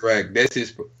Tesseract. That's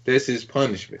his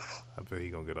punishment. I bet he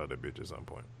gonna get out that bitch at some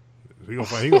point.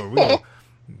 There's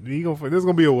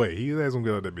gonna be a way. He's gonna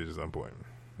get out that bitch at some point.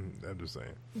 I'm just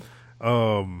saying.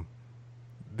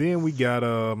 Then we got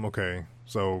okay.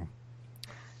 So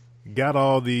got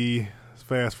all the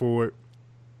fast forward.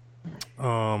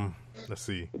 Let's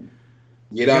see.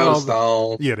 Get all the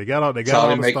stones. Yeah, they got all the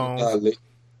stones.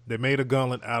 They made a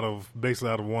gauntlet out of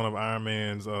one of Iron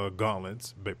Man's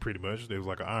gauntlets, but pretty much. It was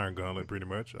like an iron gauntlet, pretty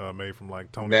much, made from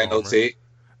like Tony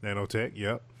Nanotech,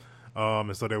 yep.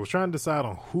 And so they was trying to decide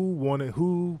on who wanted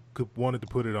to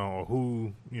put it on, or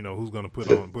who's gonna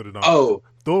put it on. Oh,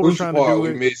 Thor was trying to do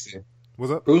it. Missing.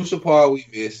 What's up? Crucial part we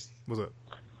missed. What's up?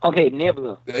 Okay,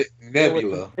 Nebula.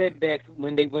 Nebula. Setbacks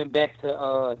when they went back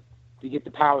to get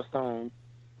the Power Stone.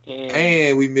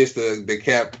 And we missed the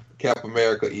Cap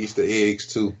America Easter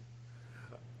eggs too.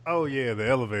 Oh yeah, the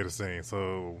elevator scene.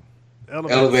 So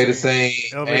elevator scene,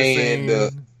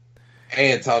 and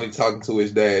Tony talking to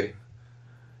his daddy.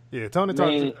 Yeah, Tony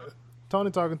talking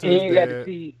to his dad.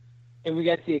 And we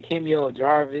got to see a cameo of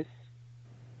Jarvis.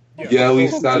 Yeah, we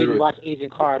started to watch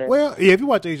Agent Carter. Well, yeah, if you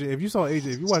watch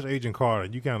Agent Carter,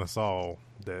 you kind of saw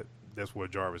that that's where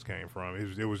Jarvis came from.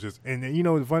 It was just, and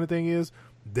the funny thing is,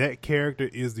 that character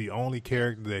is the only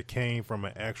character that came from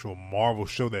an actual Marvel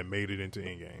show that made it into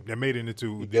Endgame. That made it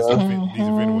into these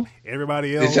Infinity.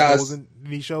 Everybody else that was in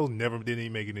these shows never did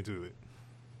even make it into it.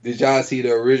 Did y'all see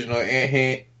the original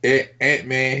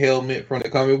Ant-Man helmet from the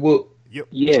comic book? Yep.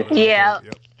 Yeah.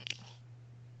 Yep.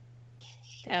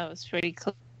 That was pretty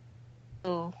cool.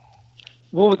 What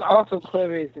was also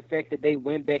clever is the fact that they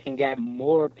went back and got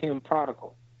more Pym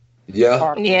Prodigal.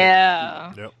 Yeah.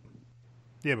 Yeah. Yep.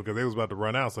 Yeah, because they was about to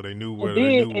run out, so they knew where.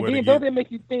 And then don't that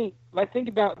make you think? Like, think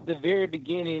about the very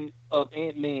beginning of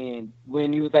Ant-Man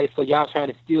when he was like, "So y'all trying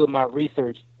to steal my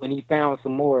research?" When he found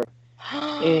some more,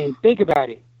 and think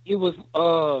about it, it was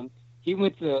he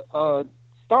went to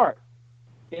Stark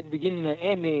at the beginning of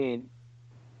Ant-Man.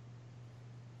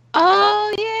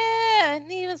 Oh yeah,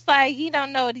 and he was like, he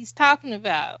don't know what he's talking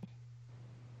about.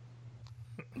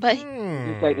 But he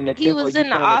was in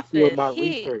the office.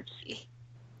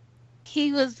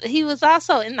 He was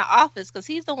also in the office because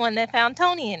he's the one that found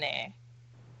Tony in there.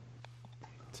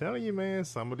 Telling you, man,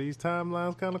 some of these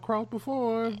timelines kind of crossed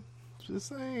before. Just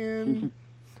saying.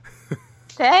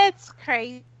 That's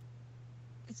crazy.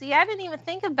 See, I didn't even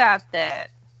think about that.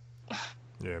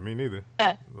 Yeah, me neither.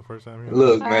 The first time.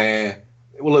 Look, man.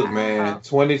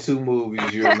 22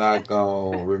 movies. You're not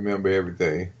gonna remember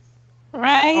everything.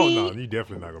 Right? Oh no, you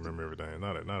definitely not gonna remember everything.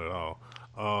 Not at all.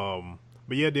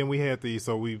 But yeah, then we had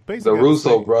so we basically the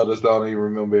Russo brothers don't even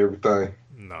remember everything.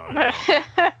 No.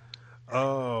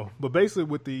 But basically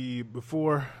with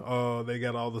before they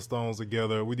got all the stones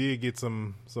together, we did get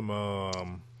some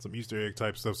Easter egg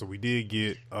type stuff. So we did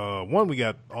get we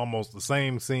got almost the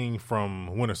same scene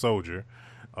from Winter Soldier,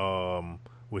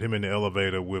 with him in the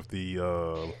elevator with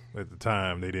the at the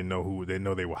time they didn't know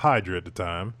they were Hydra at the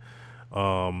time.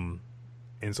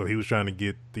 And so he was trying to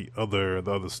get the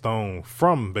other stone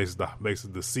from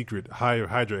basically the secret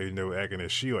Hydra agent that were acting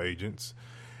as S.H.I.E.L.D. agents.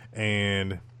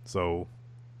 And so,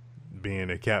 being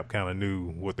that Cap kind of knew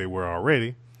what they were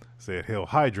already, said, "Hell,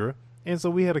 Hydra." And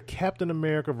so we had a Captain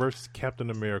America versus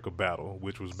Captain America battle,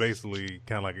 which was basically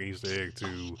kind of like an Easter egg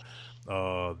to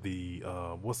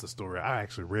what's the story? I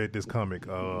actually read this comic.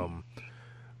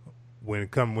 When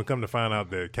come to find out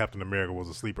that Captain America was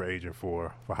a sleeper agent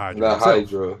for Hydra. The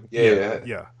Hydra, yeah.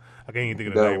 I can't even think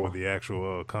of the name of the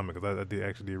actual comic because I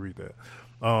did read that.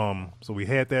 So we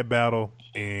had that battle,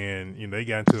 and they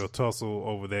got into a tussle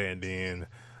over that, and then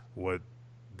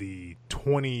the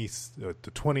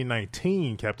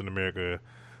 2019 Captain America,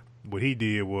 what he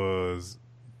did was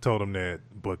told him that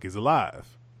Buck is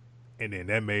alive, and then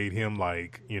that made him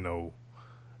get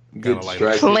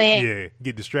distracted.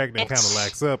 Get distracted and kind of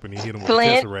lax up, and he hit him with the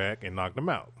Tesseract and knocked him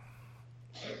out.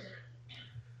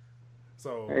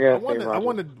 So I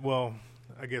wondered. Well,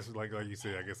 I guess like you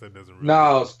said, I guess that doesn't really.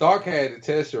 No, Stark had the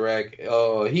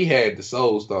Tesseract. He had the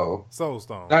Soul Stone.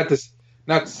 Not the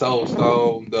Soul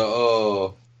Stone.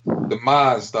 The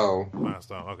Mind Stone. Mind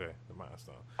Stone. Okay, the Mind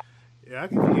Stone. Yeah, I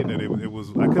can forget that it was.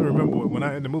 I couldn't remember when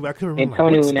in the movie. I couldn't remember. And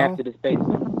Tony went after the space.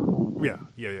 Yeah.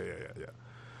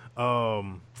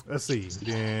 Let's see.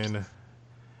 Then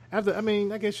after, I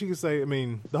guess you could say,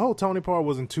 the whole Tony part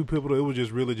wasn't too pivotal. It was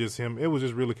just really just him. It was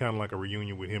just really kind of like a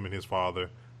reunion with him and his father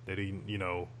that he.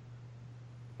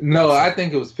 No, I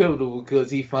think it was pivotal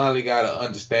because he finally got an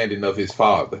understanding of his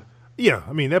father. Yeah,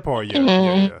 that part. Yeah.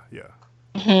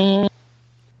 Mm-hmm.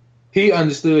 He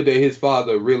understood that his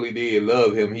father really did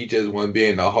love him. He just wasn't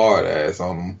being a hard ass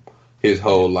on him his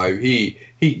whole life. He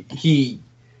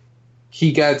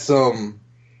got some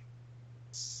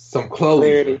closure.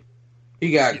 Clarity.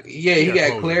 He got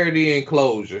clarity and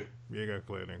closure. Yeah, he got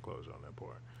clarity and closure on that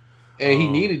part. And he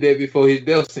needed that before his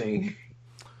death scene.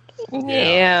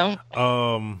 Yeah.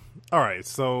 All right,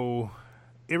 so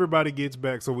everybody gets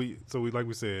back. So we like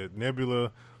we said,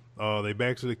 Nebula. They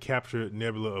actually captured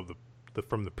Nebula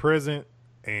from the present,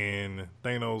 and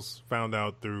Thanos found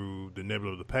out through the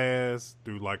Nebula of the past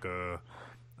through I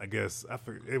guess I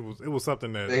forget, it was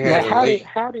something that how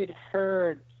did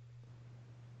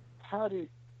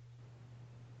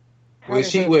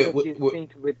she went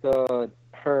with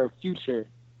her future?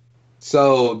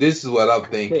 So this is what I'm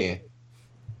thinking.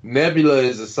 Nebula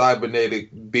is a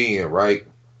cybernetic being, right?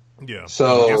 Yeah.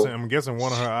 So I'm guessing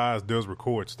one of her eyes does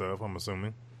record stuff. I'm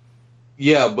assuming.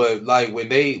 Yeah, but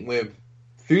when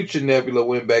future Nebula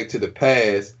went back to the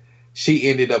past, she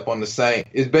ended up on the same.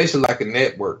 It's basically like a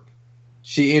network.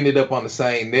 She ended up on the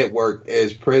same network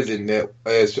as present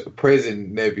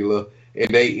Nebula, and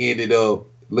they ended up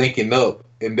linking up,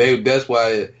 and that's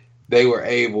why they were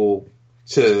able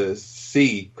to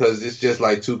see, because it's just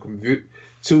like two computer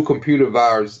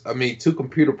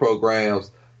programs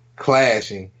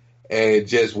clashing, and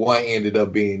just one ended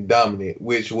up being dominant,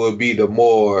 which would be the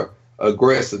more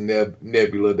aggressive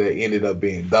Nebula that ended up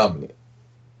being dominant,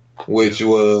 which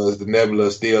was the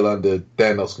Nebula still under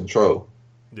Thanos' control.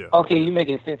 Yeah. Okay, you're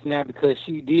making sense now because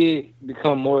she did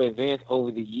become more advanced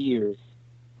over the years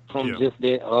from just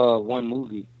that one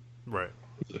movie. Right.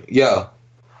 Yeah.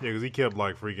 Yeah, because he kept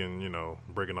like freaking,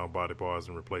 breaking off body parts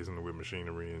and replacing it with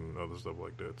machinery and other stuff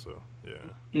like that. So yeah.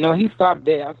 No, he stopped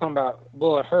that. I'm talking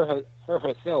about her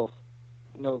herself.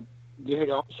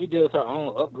 She does her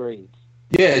own upgrades.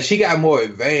 Yeah, she got more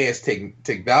advanced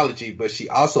technology, but she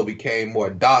also became more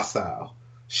docile.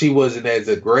 She wasn't as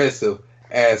aggressive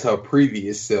as her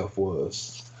previous self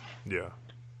was. Yeah.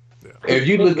 If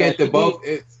you look at both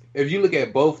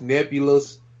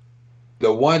Nebulas,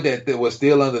 the one that was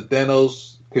still under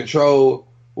Thanos' control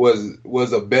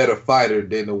was a better fighter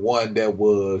than the one that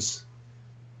was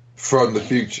from the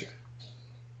future.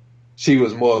 She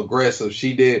was more aggressive.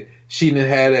 She didn't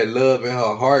have that love in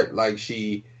her heart like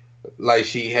she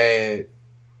had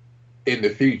in the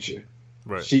future.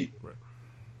 Right.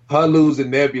 Her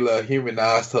losing Nebula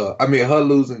humanized her. I mean, her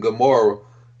losing Gamora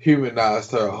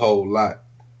humanized her a whole lot.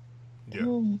 Yeah.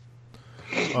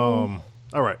 All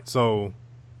right. So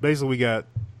basically, we got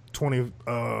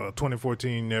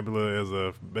 2014 Nebula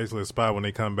as basically a spy when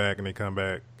they come back,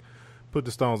 put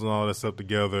the stones and all that stuff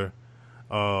together.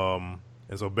 And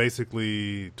so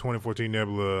basically, 2014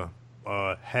 Nebula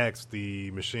hacks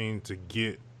the machine to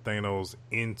get Thanos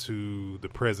into the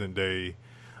present day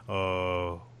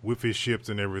with his ships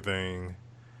and everything.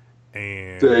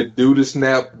 And they do the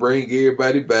snap, bring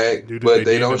everybody back, but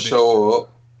they don't show up.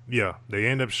 Yeah, they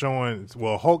end up showing.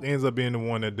 Well, Hulk ends up being the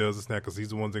one that does the snap because he's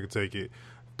the one that can take it.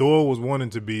 Thor was wanting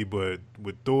to be, but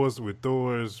with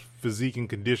Thor's physique and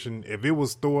condition, if it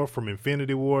was Thor from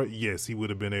Infinity War, yes, he would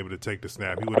have been able to take the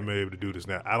snap. He would have been able to do the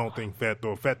snap. I don't think Fat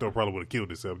Thor probably would have killed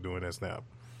himself doing that snap.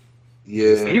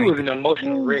 Yeah, he was an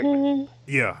emotional wreck.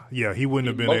 Yeah, he wouldn't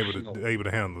have been able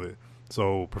to handle it.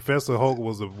 So Professor Hulk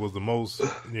was the most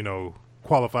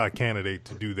qualified candidate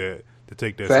to do that, to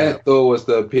take that. Fat Thor was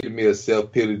the epitome of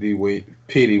self-pity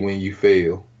when you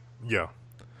fail. Yeah,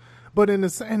 but in the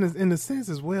sense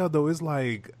as well, though, it's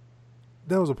like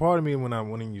there was a part of me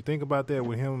when you think about that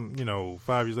with him,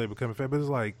 5 years later becoming fat, but it's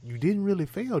like you didn't really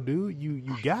fail, dude.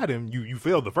 You got him. You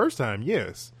failed the first time,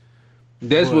 yes.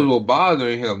 That's what was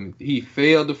bothering him. He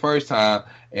failed the first time,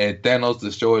 and Thanos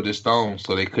destroyed the stone,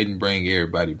 so they couldn't bring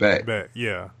everybody back.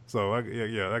 Yeah. So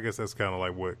I guess that's kind of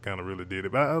like what kind of really did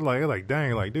it. But I was like,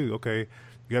 dang, like, dude, okay, you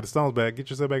got the stones back,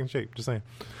 get yourself back in shape. Just saying.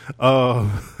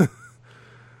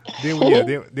 Then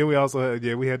we also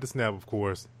we had the snap, of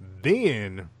course.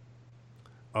 Then,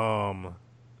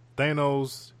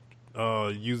 Thanos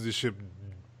uses his ship,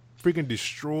 freaking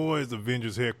destroys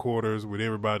Avengers headquarters with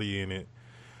everybody in it.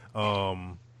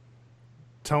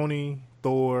 Tony,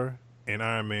 Thor, and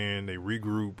Iron Man, they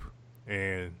regroup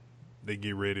and they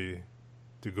get ready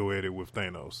to go at it with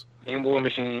Thanos. And War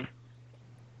Machine.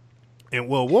 And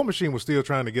War Machine was still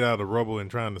trying to get out of the rubble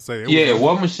and trying to say,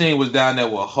 War Machine was down there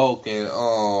with Hulk and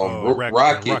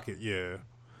Rocket. Yeah.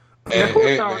 And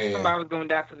who thought somebody was going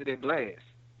to die because of that blast?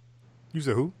 You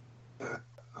said who?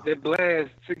 That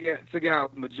blast took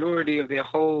out majority of that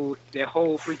whole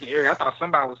freaking area. I thought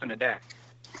somebody was going to die.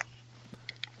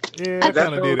 Yeah, I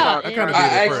kind of did it.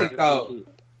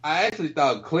 I actually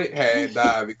thought Clint had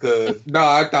died because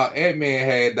I thought Ant-Man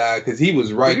had died because he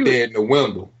was right there in the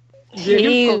window.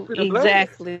 Yeah,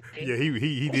 exactly. Yeah,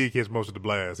 he did catch most of the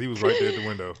blast. He was right there at the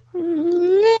window.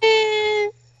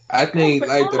 I think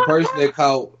like the person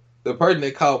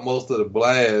that caught most of the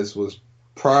blast was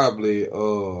probably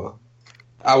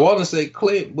I want to say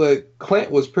Clint, but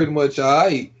Clint was pretty much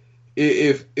alright.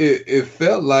 It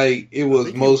felt like it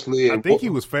was mostly. I think he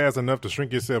was fast enough to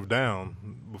shrink himself down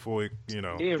before it, Yeah,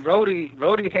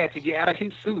 Rhodey had to get out of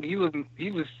his suit. He was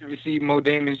receiving more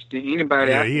damage than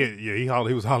anybody. Yeah,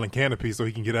 he was hauling canopy so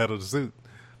he can get out of the suit.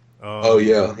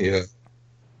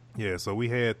 Yeah. So we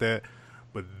had that,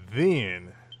 but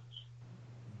then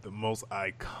the most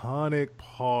iconic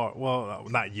part. Well,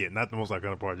 not yet. Not the most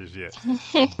iconic part just yet.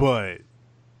 But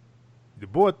the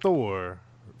boy Thor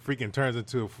freaking turns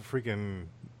into a freaking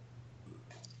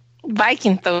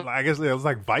Viking Thor. I guess it was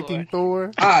like Viking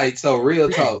Thor. All right, so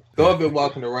real talk. Thor been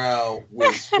walking around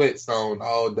with sweats on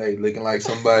all day, looking like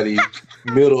somebody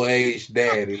middle-aged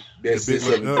daddy. Let's get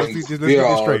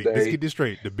this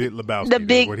straight. The Big Lebowski.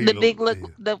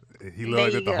 He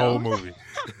looked at the whole movie.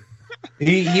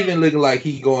 He been looking like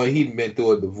he been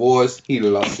through a divorce. He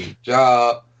lost his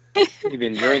job. He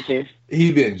been drinking.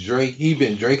 He been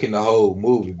drinking the whole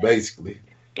movie basically.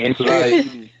 And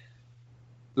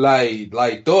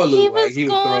like Thor looked like he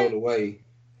was thrown away.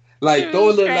 Like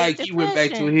Thor looked like he went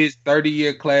back to his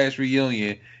 30-year class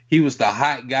reunion. He was the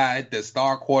hot guy, the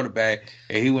star quarterback,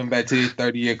 and he went back to his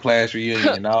 30-year class reunion,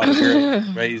 and all the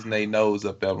girls raising their nose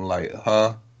up at him like,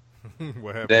 huh?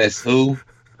 What happened? That's who?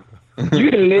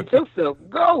 You done let yourself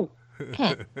go.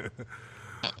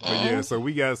 But yeah, so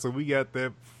we got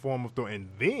that form of Thor, and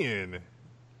then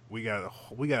we got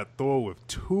Thor with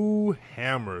two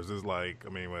hammers. It's like, I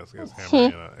mean, well, it's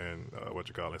hammer and what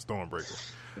you call it, Stormbreaker.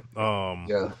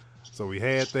 Yeah. So we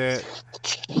had that.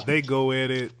 They go at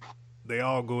it. They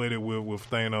all go at it with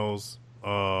Thanos.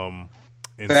 And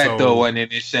Thor wasn't in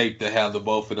his shape to handle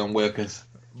both of them weapons.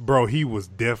 Bro, he was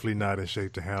definitely not in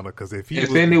shape to handle, because if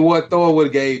anyone, Thor would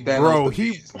have gave Thanos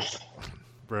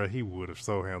he would have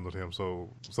handled him so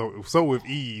with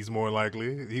ease, more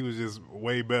likely. He was just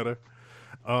way better.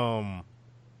 But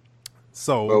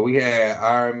we had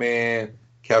Iron Man,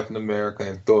 Captain America,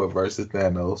 and Thor versus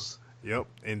Thanos. Yep,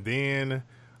 and then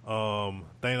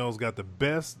Thanos got the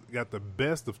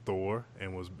best of Thor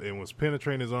and was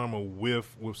penetrating his armor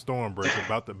with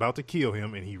Stormbreaker, about to kill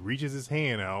him, and he reaches his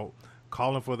hand out,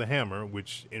 calling for the hammer,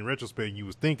 which in retrospect you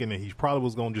was thinking that he probably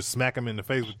was going to just smack him in the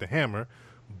face with the hammer,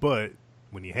 but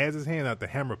when he has his hand out, the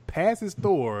hammer passes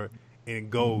Thor and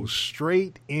goes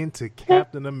straight into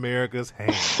Captain America's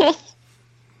hand.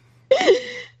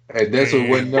 And that's what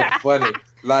wasn't that funny.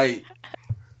 Like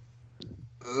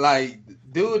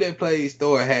dude that plays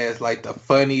Thor has like the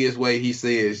funniest way he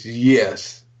says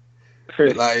yes.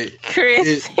 Like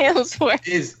Chris Hemsworth.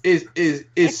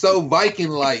 It's so Viking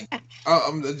like.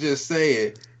 I'm just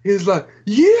saying. He's like,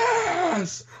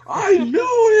 yes, I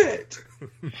knew it.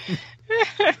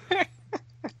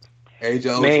 Hey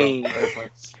Joe, man.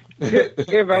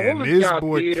 Everybody, what was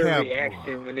y'all theater Cap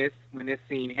reaction when this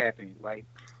scene happened? Like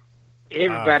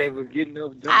everybody was getting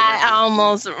up. I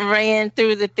almost ran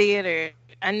through the theater.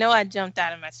 I know I jumped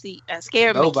out of my seat. I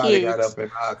scared my kids. Nobody got up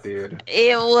in our theater.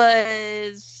 It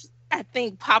was, I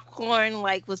think, popcorn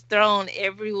was thrown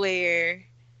everywhere.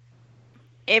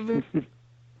 Everybody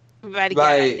got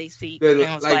out of their seat and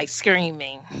was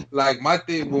screaming. Like my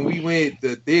thing when we went,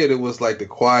 the theater was like the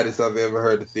quietest I've ever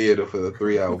heard the theater for a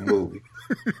 3-hour movie.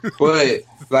 But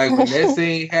like when that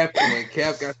scene happened, when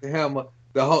Cap got the hammer,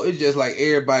 it's just like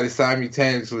everybody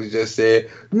simultaneously just said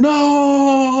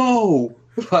no,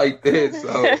 like that.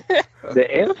 So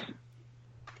the F.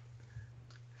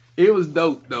 It was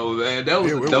dope though, man. That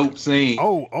was a dope scene.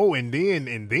 Oh, and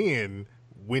then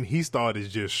when he started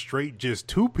just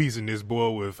two-piecing this boy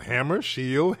with hammer,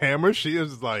 shield,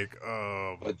 it's like,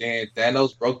 But then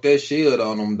Thanos broke that shield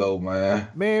on him, though, man.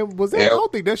 Man, was that? I don't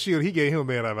think that shield he gave him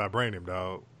made out of vibranium,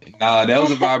 dog. Nah, that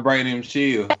was a vibranium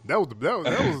shield. That was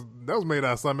made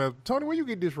out of something else. Tony, where you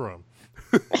get this from?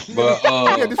 But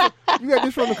you got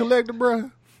this from the collector,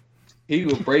 bro. He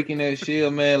was breaking that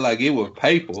shield, man, like it was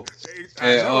paper.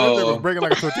 That was breaking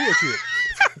like a tortilla chip.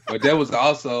 But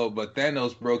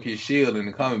Thanos broke his shield in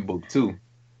the comic book too.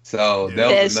 So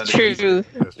that's true.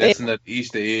 That's another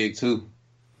Easter egg too.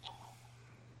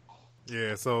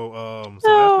 Yeah. So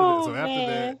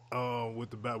after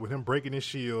that, with him breaking his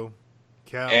shield,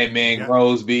 Cap Ant-Man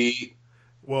grows big.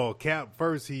 Well, Cap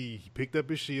first he picked up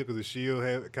his shield because the shield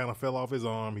had kind of fell off his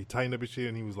arm. He tightened up his shield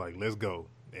and he was like, "Let's go."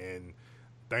 And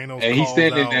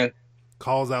Thanos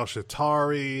calls out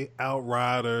Chitauri,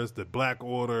 Outriders, the Black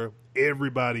Order.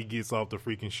 Everybody gets off the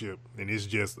freaking ship, and it's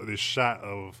just this shot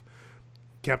of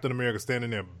Captain America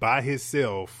standing there by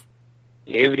himself,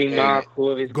 everything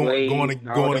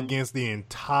going against the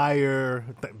entire,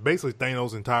 basically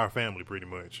Thanos' entire family, pretty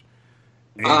much.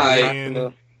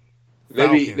 And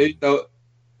let me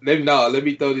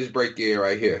throw this break in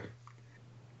right here.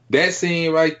 That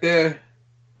scene right there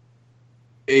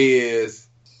is,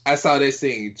 I saw that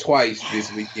scene twice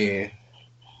this weekend.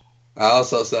 I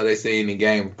also saw that scene in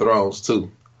Game of Thrones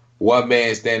too. One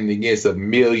man standing against a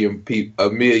million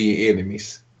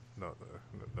enemies. No.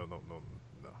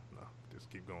 Just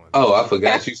keep going. Oh, I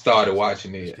forgot you started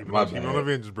watching it. Keep on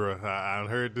Avengers, bro. I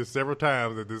heard this several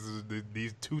times that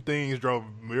these two things drove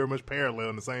very much parallel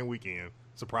in the same weekend.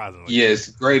 Surprisingly, yes,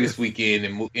 greatest weekend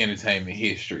in entertainment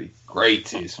history.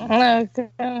 Greatest.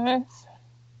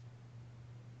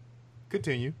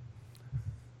 Continue.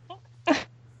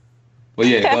 Well,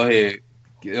 yeah, go ahead.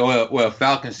 Well,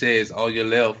 Falcon says on your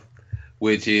left,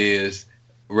 which is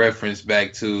reference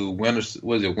back to Winter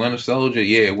Soldier?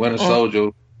 Yeah, Winter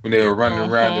Soldier when they were running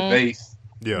around the base.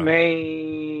 Yeah,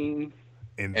 man.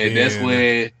 And that's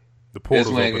when the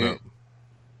portals opened up.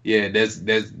 Yeah, that's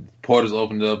portals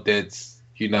opened up. That's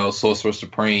Sorcerer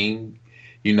Supreme.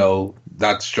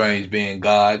 Doctor Strange being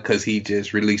God because he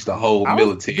just released the whole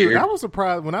military. Dude, I was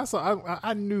surprised when I saw.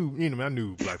 I knew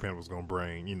Black Panther was gonna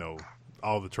bring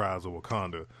all the tribes of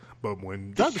Wakanda, but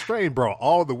when Doctor Strange brought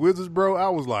all the wizards, bro, I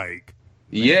was like,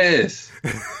 yes,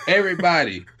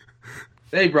 everybody.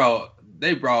 They brought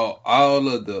all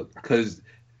of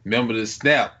remember the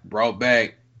Snap brought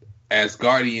back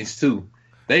Asgardians too.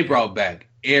 They brought back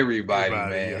everybody,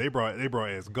 man. Yeah, they brought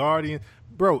Asgardian,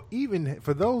 bro. Even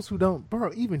for those who don't,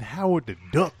 bro, even Howard the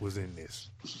Duck was in this.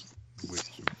 Which,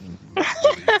 and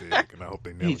I hope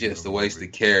they never He just a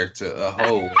wasted character, a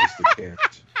whole wasted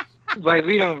character. Like,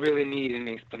 we don't really need an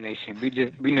explanation. We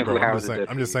know who Howard the Duck is.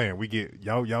 I'm just saying, we get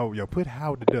y'all put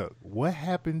Howard the Duck. What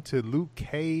happened to Luke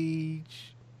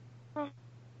Cage,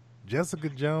 Jessica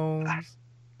Jones?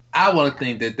 I would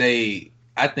think that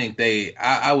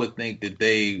I would think that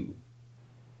they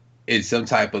in some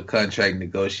type of contract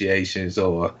negotiations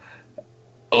or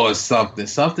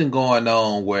something going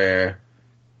on where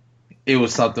it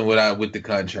was something with the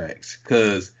contracts,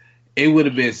 because it would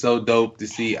have been so dope to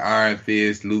see Iron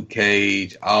Fist, Luke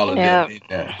Cage, all of them in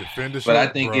there. But I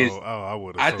think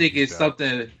it's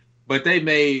something. But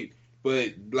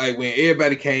like when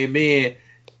everybody came in,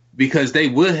 because they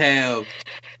would have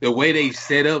the way they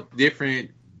set up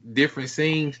different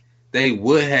scenes, they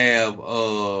would have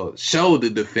showed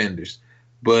the Defenders.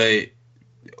 But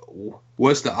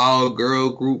what's the all girl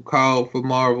group called for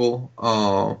Marvel?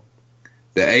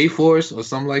 The A-Force or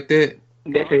something like that.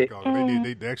 They did do a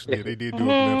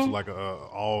glimpse of like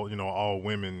all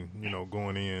women,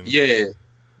 going in. Yeah,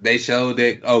 they showed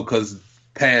that. Oh, because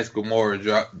past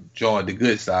Gamora joined the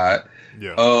good side.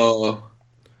 Yeah.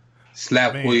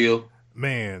 Slap Quill.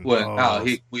 Man.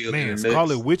 Hit Quill. Man,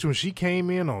 Scarlet Witch, when she came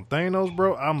in on Thanos,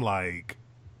 bro, I'm like,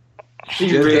 she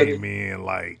came in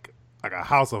like a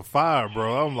house of fire,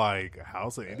 bro. I'm like,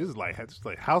 this is like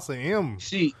House of M.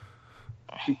 She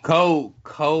cold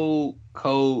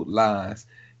lines.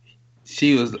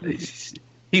 He was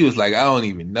like, I don't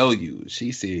even know you.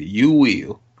 She said, you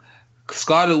will.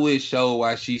 Scarlet Witch showed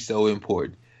why she's so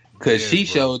important, because she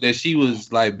showed that she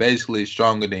was like basically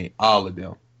stronger than all of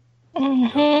them.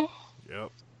 Mm-hmm.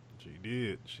 Yep, she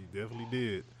did. She definitely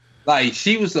did. Like,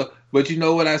 she was but you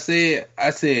know what I said? I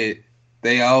said,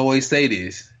 they always say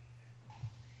this: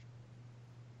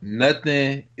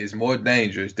 nothing is more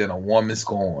dangerous than a woman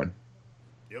scorned.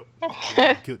 Yep.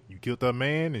 You killed that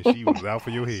man, and she was out for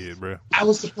your head, bro. I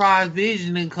was surprised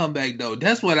Vision didn't come back though.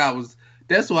 That's who I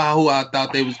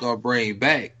thought they was gonna bring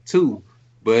back too.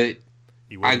 But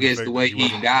I guess the way he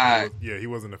died, he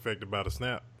wasn't affected by the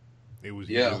snap. It was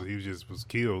he was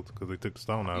killed because they took the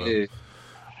stone out of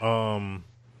him.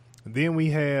 Then we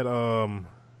had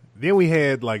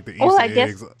like the Easter eggs. I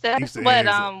guess that's what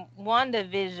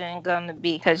WandaVision gonna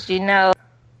be, because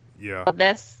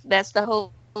that's the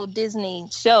whole Disney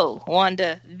show,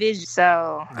 WandaVision.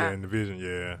 So and the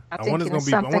Vision, I wonder it's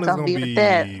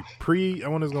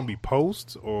gonna be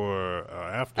post or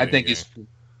after. I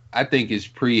think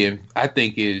it's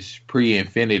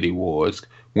pre-Infinity Wars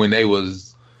when they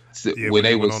was when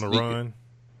they was on the run.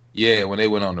 Yeah, when they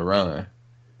went on the run.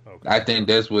 Okay. I think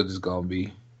that's what it's gonna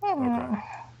be.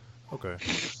 Okay.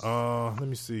 Let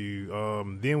me see.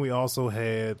 Then we also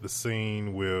had the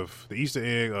scene with the Easter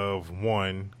egg of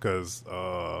because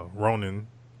Ronan,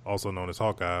 also known as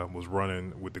Hawkeye, was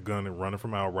running with the gun and running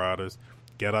from Outriders,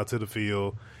 got out to the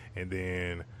field, and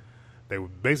then they were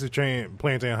basically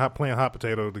playing hot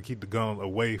potato to keep the gun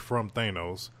away from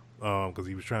Thanos, because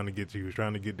he was trying to get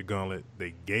the gauntlet.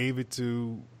 They gave it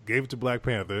to Black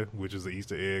Panther, which is the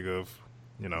Easter egg of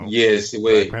Yes,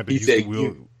 Black Panther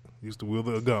used to wield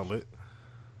the gauntlet.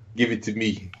 Give it to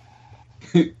me.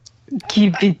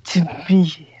 Give it to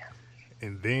me.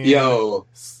 And then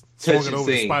swung it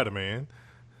over to Spider-Man.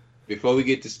 Before we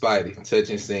get to Spidey,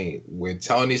 touching scene when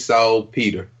Tony saw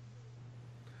Peter.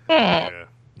 Yeah.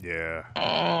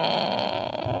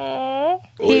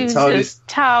 He was just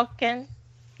talking.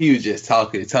 He was just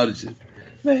talking. Tony just,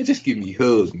 man, just give me a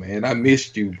hug, man. I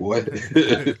missed you, boy.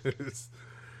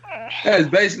 That's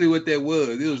basically what that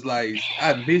was. It was like,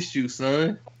 I missed you,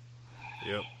 son.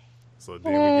 Yep. So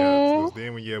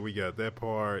then we got that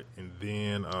part, and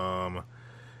then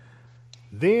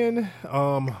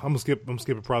I'm skipping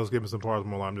some parts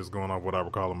more. I'm just going off what I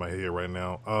recall in my head right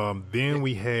now. Then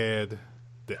we had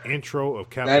the intro of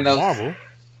Captain Marvel.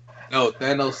 No,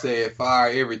 Thanos said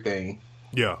fire everything.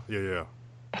 Yeah.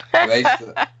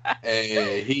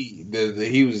 And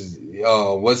he was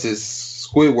what's his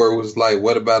Squidward was like,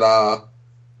 what about our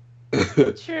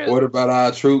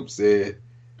troops? And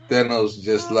Thanos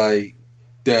just like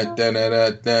dun dun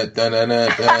dun dun dun dun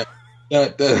dun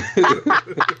dun dun.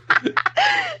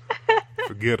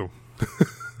 Forget him.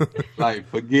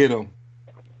 Forget him.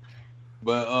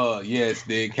 But yes,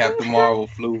 then Captain Marvel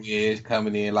flew in,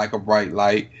 coming in like a bright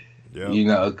light.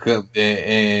 Yep. Come there,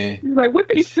 and he's like, what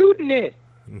they shooting at?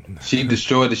 She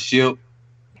destroyed the ship.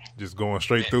 Just going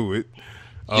straight through it.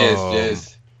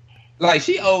 Yes. Like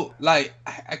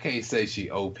I can't say she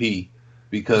OP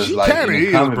because she like in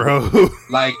the comic book,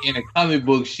 like in a comic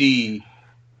book she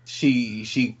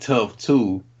she tough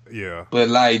too. Yeah. But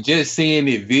like just seeing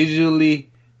it visually,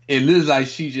 it looks like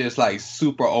she just like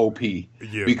super OP.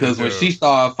 Yeah. Because when she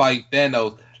started fighting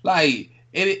Thanos, like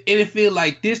it feel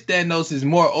like this Thanos is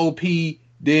more OP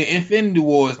than Infinity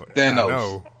Wars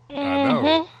Thanos. I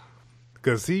know.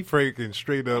 Because he freaking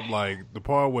straight up, like, the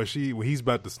part where when he's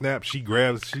about to snap, she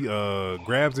grabs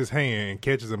his hand and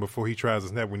catches him before he tries to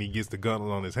snap. When he gets the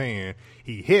gauntlet on his hand,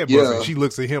 he headbutts and she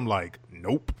looks at him like,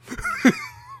 nope.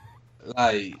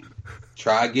 Like,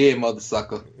 try again, mother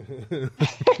sucker.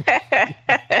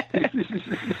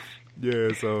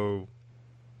 Yeah, so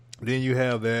then you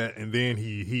have that, and then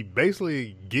he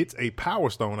basically gets a power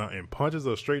stone out and punches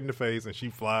her straight in the face, and she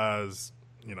flies,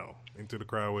 into the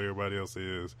crowd where everybody else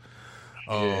is.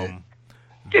 Then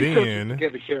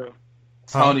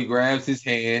Tony grabs his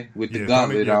hand with the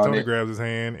gauntlet on Tony it. grabs his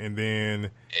hand, and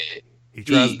then he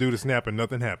tries to do the snap, and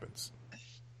nothing happens.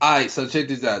 All right, so check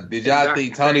this out. Did y'all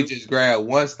think Tony just grabbed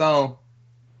one stone?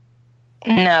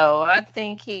 No, I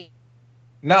think he.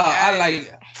 No, I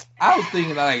was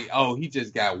thinking like, oh, he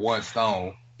just got one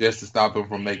stone just to stop him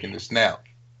from making the snap.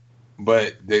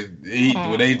 But when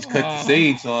they cut the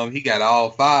scene to him, he got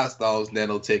all 5 stones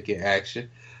that'll take in action,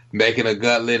 making a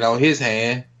gauntlet on his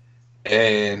hand,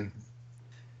 and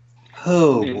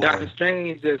Doctor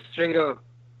Strange just straight up.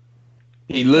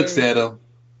 He looks at him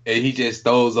and he just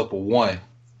throws up a 1.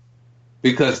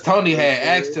 Because Tony had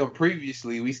asked him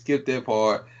previously, we skipped that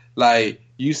part, like,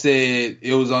 you said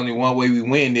it was only one way we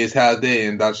win this, how's that?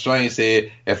 And Dr. Strange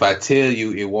said, if I tell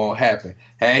you, it won't happen.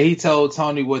 Had he told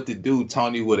Tony what to do,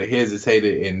 Tony would have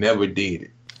hesitated and never did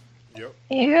it. Yep.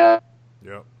 Yeah.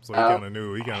 Yep. So he kind of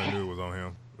knew it was on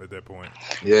him at that point.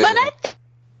 Yeah. But I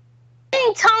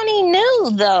think Tony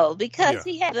knew though, because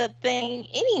he had a thing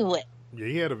anyway. Yeah,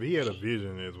 he had a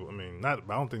vision. I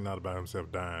don't think not about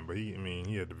himself dying, but he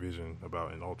had the vision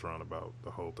about in Ultron about the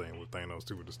whole thing with Thanos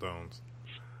too with the stones.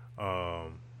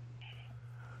 But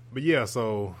yeah,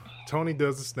 so Tony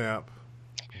does the snap,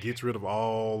 gets rid of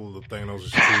all the Thanos'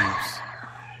 troops.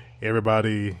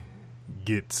 Everybody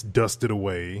gets dusted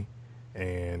away,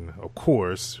 and of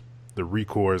course, the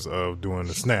recourse of doing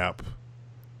the snap.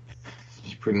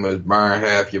 You pretty much burn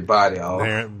half your body off.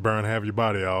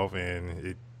 And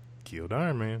it killed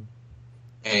Iron Man.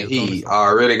 And he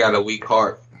already got a weak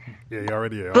heart. Yeah, he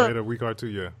already had a weak heart too,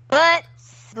 yeah. But.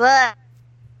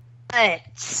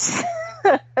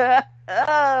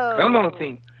 Come on,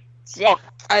 team. Yeah.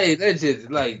 Hey, that's just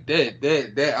like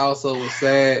that also was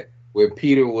sad when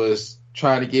Peter was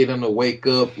trying to get him to wake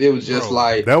up. It was just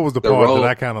like that was the part that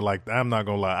I kind of like. I'm not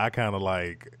gonna lie, I kind of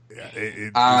like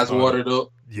eyes watered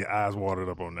up. Yeah, eyes watered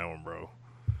up on that one, bro.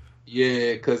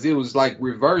 Yeah, because it was like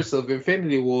reverse of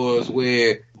Infinity Wars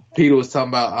where Peter was talking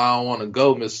about, I don't want to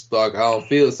go, Mr. Stark. I don't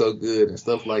feel so good and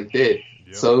stuff like that.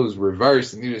 Yep. So it was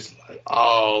reversed, and he was like,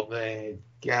 oh, man,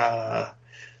 God.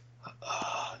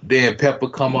 Then Pepper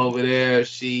come over there.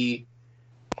 She's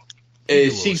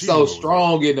so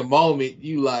strong in the moment.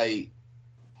 You like,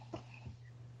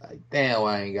 damn,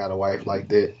 I ain't got a wife like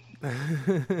that.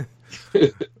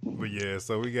 But yeah,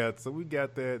 so we got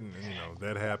that, and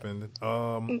that happened.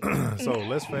 So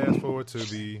let's fast forward to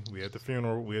the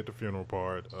funeral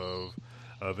part of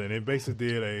then it basically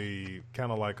did a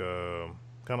kind of like I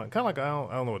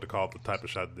don't know what to call it, the type of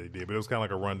shot that they did, but it was kind of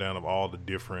like a rundown of all the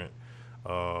different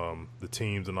the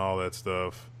teams and all that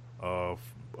stuff of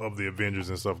the Avengers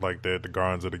and stuff like that, the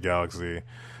Guardians of the Galaxy.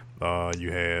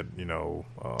 You had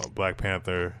Black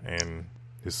Panther and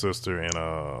his sister and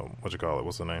what's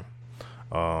her name?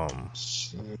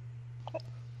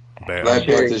 Black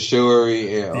Panther,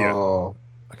 Shuri, and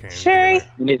Shuri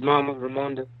and his mama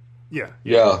Ramonda. Yeah.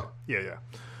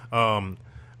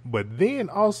 But then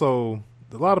also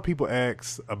a lot of people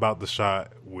ask about the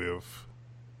shot with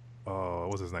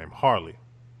what's his name, Harley,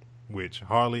 which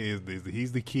Harley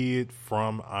he's the kid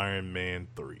from Iron Man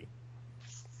 3,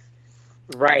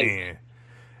 right?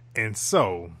 And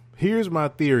so here's my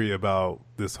theory about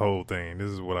this whole thing.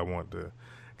 This is what I want to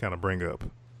kind of bring up.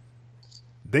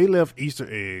 They left Easter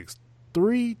eggs,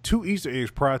 2 Easter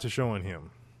eggs prior to showing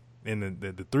him. And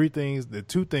the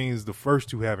 2 things the first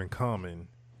 2 have in common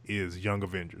is Young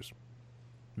Avengers.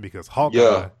 Because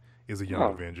Hawkeye is a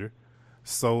Young Avenger.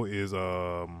 So is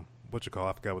I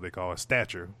forgot what they call it,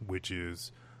 Stature, which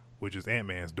is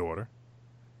Ant-Man's daughter.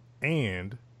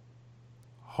 And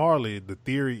Harley, the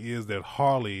theory is that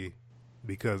Harley,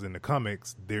 because in the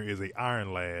comics there is a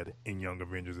Iron Lad in Young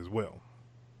Avengers as well.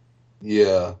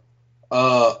 Yeah.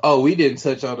 We didn't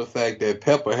touch on the fact that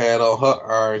Pepper had on her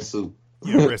iron suit.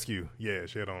 Yeah, rescue. Yeah,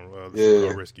 she had on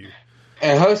rescue.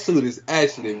 And her suit is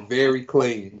actually very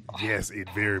clean. Yes, it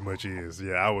very much is.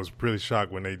 Yeah, I was pretty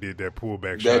shocked when they did that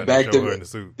pullback That shot and show her in the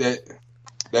suit.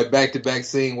 That back-to-back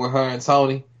scene with her and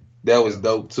Tony, that was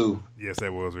dope too. Yes,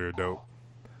 that was very dope.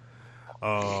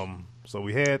 So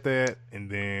we had that, and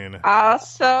then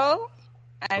also,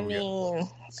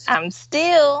 I'm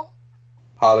still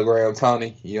hologram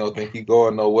Tony. You don't think he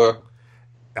going nowhere?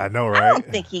 I know, right? I don't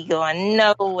think he going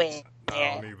nowhere.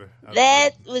 I don't either.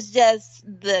 That was just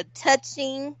the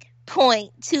touching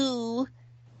point to,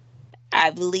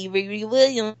 I believe Riri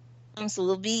Williams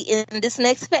will be in this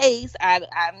next phase. I'm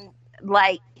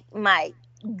like, my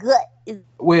gut is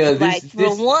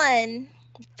for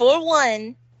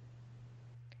one,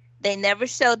 they never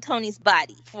showed Tony's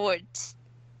body. For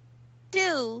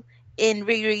two, in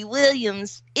Riri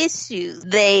Williams' issue,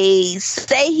 they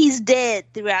say he's dead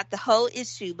throughout the whole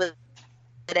issue, but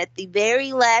at the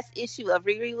very last issue of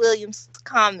Riri Williams'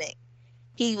 comic,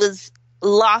 he was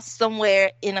lost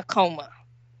somewhere in a coma.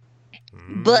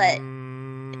 But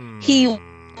Tony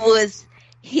was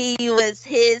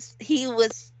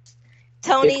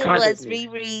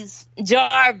Riri's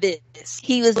Jarvis.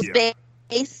 He was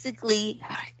basically,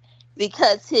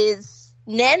 because his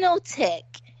nanotech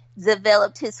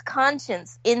developed his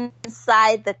conscience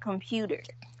inside the computer.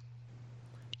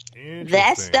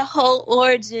 That's the whole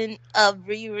origin of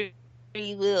Riri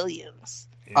Williams.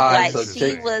 Like, so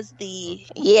she was the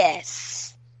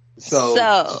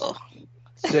So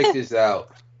check this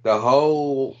out. The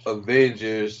whole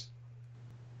Avengers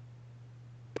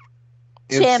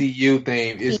MCU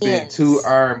thing has been two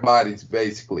iron bodies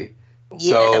basically.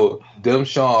 Yeah. So them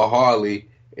Sean Harley,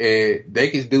 and they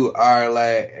can do Iron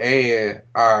Lad and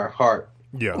Iron Heart.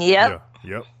 Yep.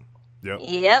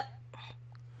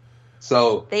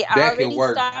 So they already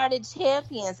started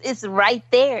Champions. It's right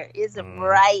there. It's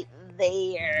right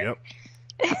there.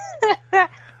 Yep.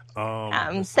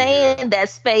 I'm saying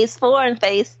that's Phase 4 and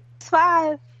Phase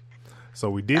 5.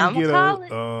 So we didn't get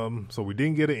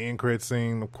an end credit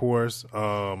scene, of course.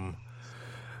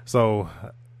 So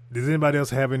does anybody else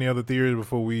have any other theories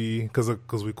before we? Because of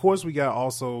course we got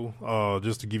also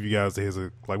just to give you guys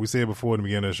like we said before in the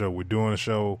beginning of the show, we're doing a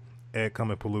show at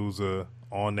Comicpalooza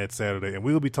on that Saturday, and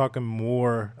we'll be talking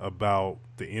more about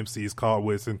the MC's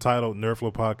it's entitled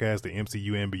Nerdflow Podcast, the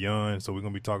MCU and Beyond. So we're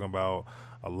gonna be talking about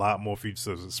a lot more future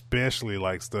stuff, especially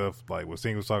like stuff like what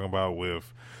Sing was talking about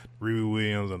with Riri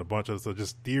Williams and a bunch of stuff,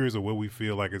 just theories of where we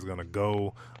feel like it's gonna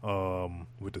go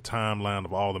with the timeline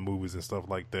of all the movies and stuff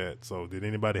like that. So did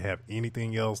anybody have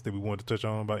anything else that we wanted to touch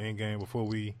on about Endgame before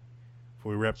we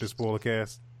wrap this spoiler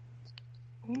cast?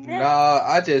 Nah,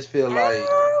 I just feel like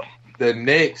the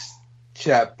next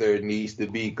chapter needs to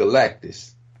be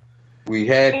Galactus. We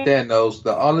had Thanos.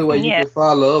 The only way you can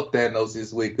follow up Thanos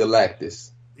is with Galactus.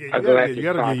 Yeah, you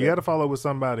gotta follow with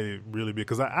somebody really big.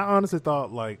 Because I honestly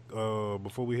thought, like,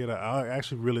 before we hit that, I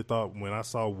actually really thought when I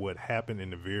saw what happened in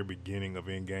the very beginning of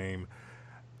Endgame,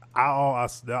 I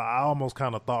almost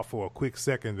kind of thought for a quick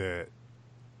second that,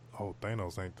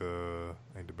 Thanos ain't the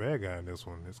bad guy in this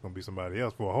one. It's gonna be somebody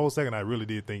else. For a whole second, I really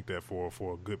did think that for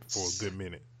a good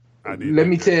minute. Let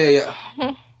me tell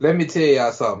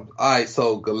y'all something. All right,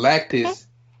 so Galactus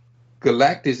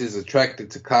is attracted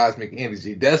to cosmic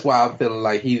energy. That's why I'm feeling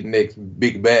like he's the next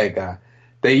big bad guy.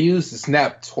 They used the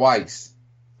snap twice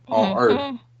on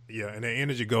Earth. Yeah, and the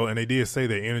energy and they did say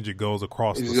that energy goes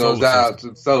across the solar system. Out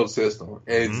to the solar system.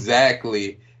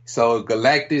 Exactly. So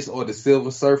Galactus or the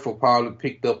Silver Surfer probably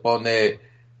picked up on that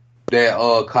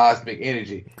cosmic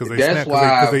energy. Because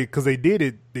they did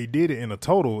it in a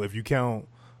total. If you count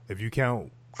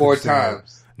 4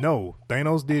 times. No,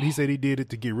 Thanos did. He said he did it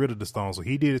to get rid of the stone, so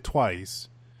he did it twice,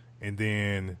 and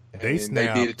then they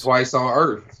snapped. They did it twice on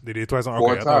Earth. They did it twice on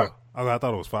Earth. 4 times. I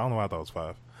thought it was 5. I don't know why I thought it was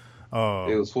 5.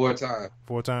 It was 4 times.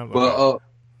 4 times. Okay.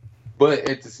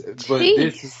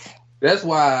 That's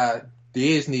why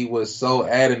Disney was so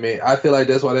adamant. I feel like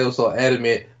that's why they were so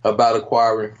adamant about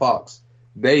acquiring Fox.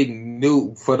 They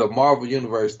knew for the Marvel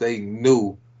Universe. They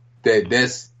knew that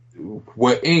that's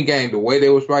what Endgame. The way they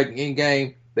was writing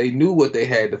Endgame. They knew what they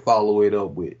had to follow it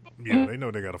up with. Yeah, they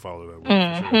know they got to follow that up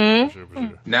with. For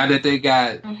sure. Now that they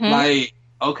got, like,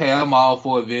 okay, I'm all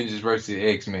for Avengers versus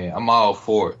X-Men. I'm all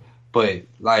for it. But,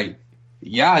 like,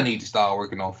 y'all need to start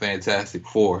working on Fantastic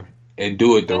Four and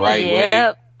do it the right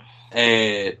way.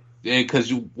 And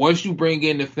because once you bring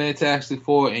in the Fantastic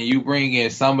Four and you bring in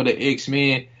some of the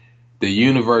X-Men, the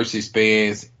universe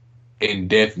expands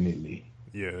indefinitely.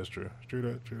 Yeah, that's true. True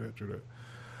that.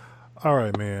 All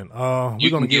right, man. We're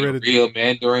gonna get ready to real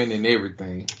Mandarin and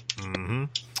everything.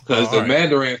 Because the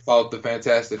Mandarin fought the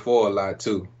Fantastic Four a lot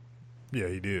too. Yeah,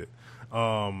 he did.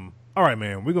 All right,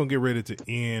 man. We're gonna get ready to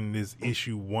end this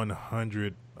issue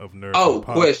 100 of Nerd.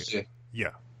 Question.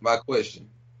 Yeah. My question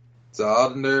to all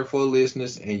the Nerd 4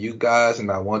 listeners and you guys,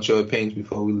 and I want your opinions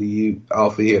before we leave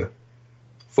off of here.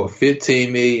 For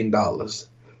 $15 million,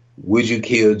 would you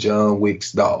kill John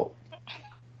Wick's dog?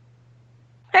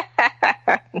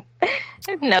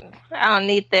 No, I don't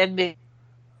need that big.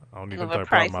 I don't need them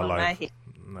type of in my life.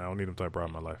 No, I don't need them type of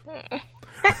in my life.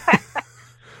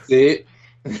 Sid?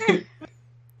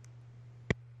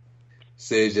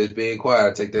 Sid just being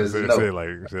quiet. Take that as a no. Say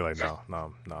like no.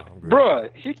 I'm good. Bruh,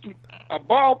 a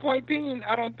ballpoint pen?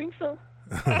 I don't think so.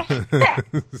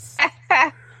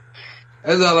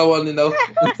 That's all I wanted to know.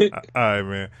 All right,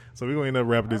 man. So we're going to end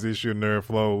up wrapping this issue of Nerd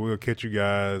Flow. We'll catch you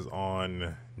guys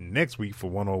on next week for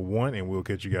 101, and we'll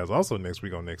catch you guys also next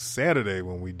week on next Saturday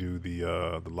when we do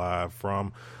the live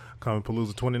from Comic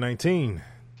Palooza 2019.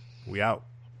 We out.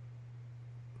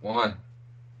 One.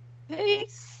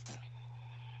 Peace.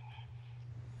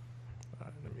 All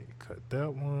right, let me cut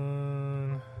that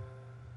one.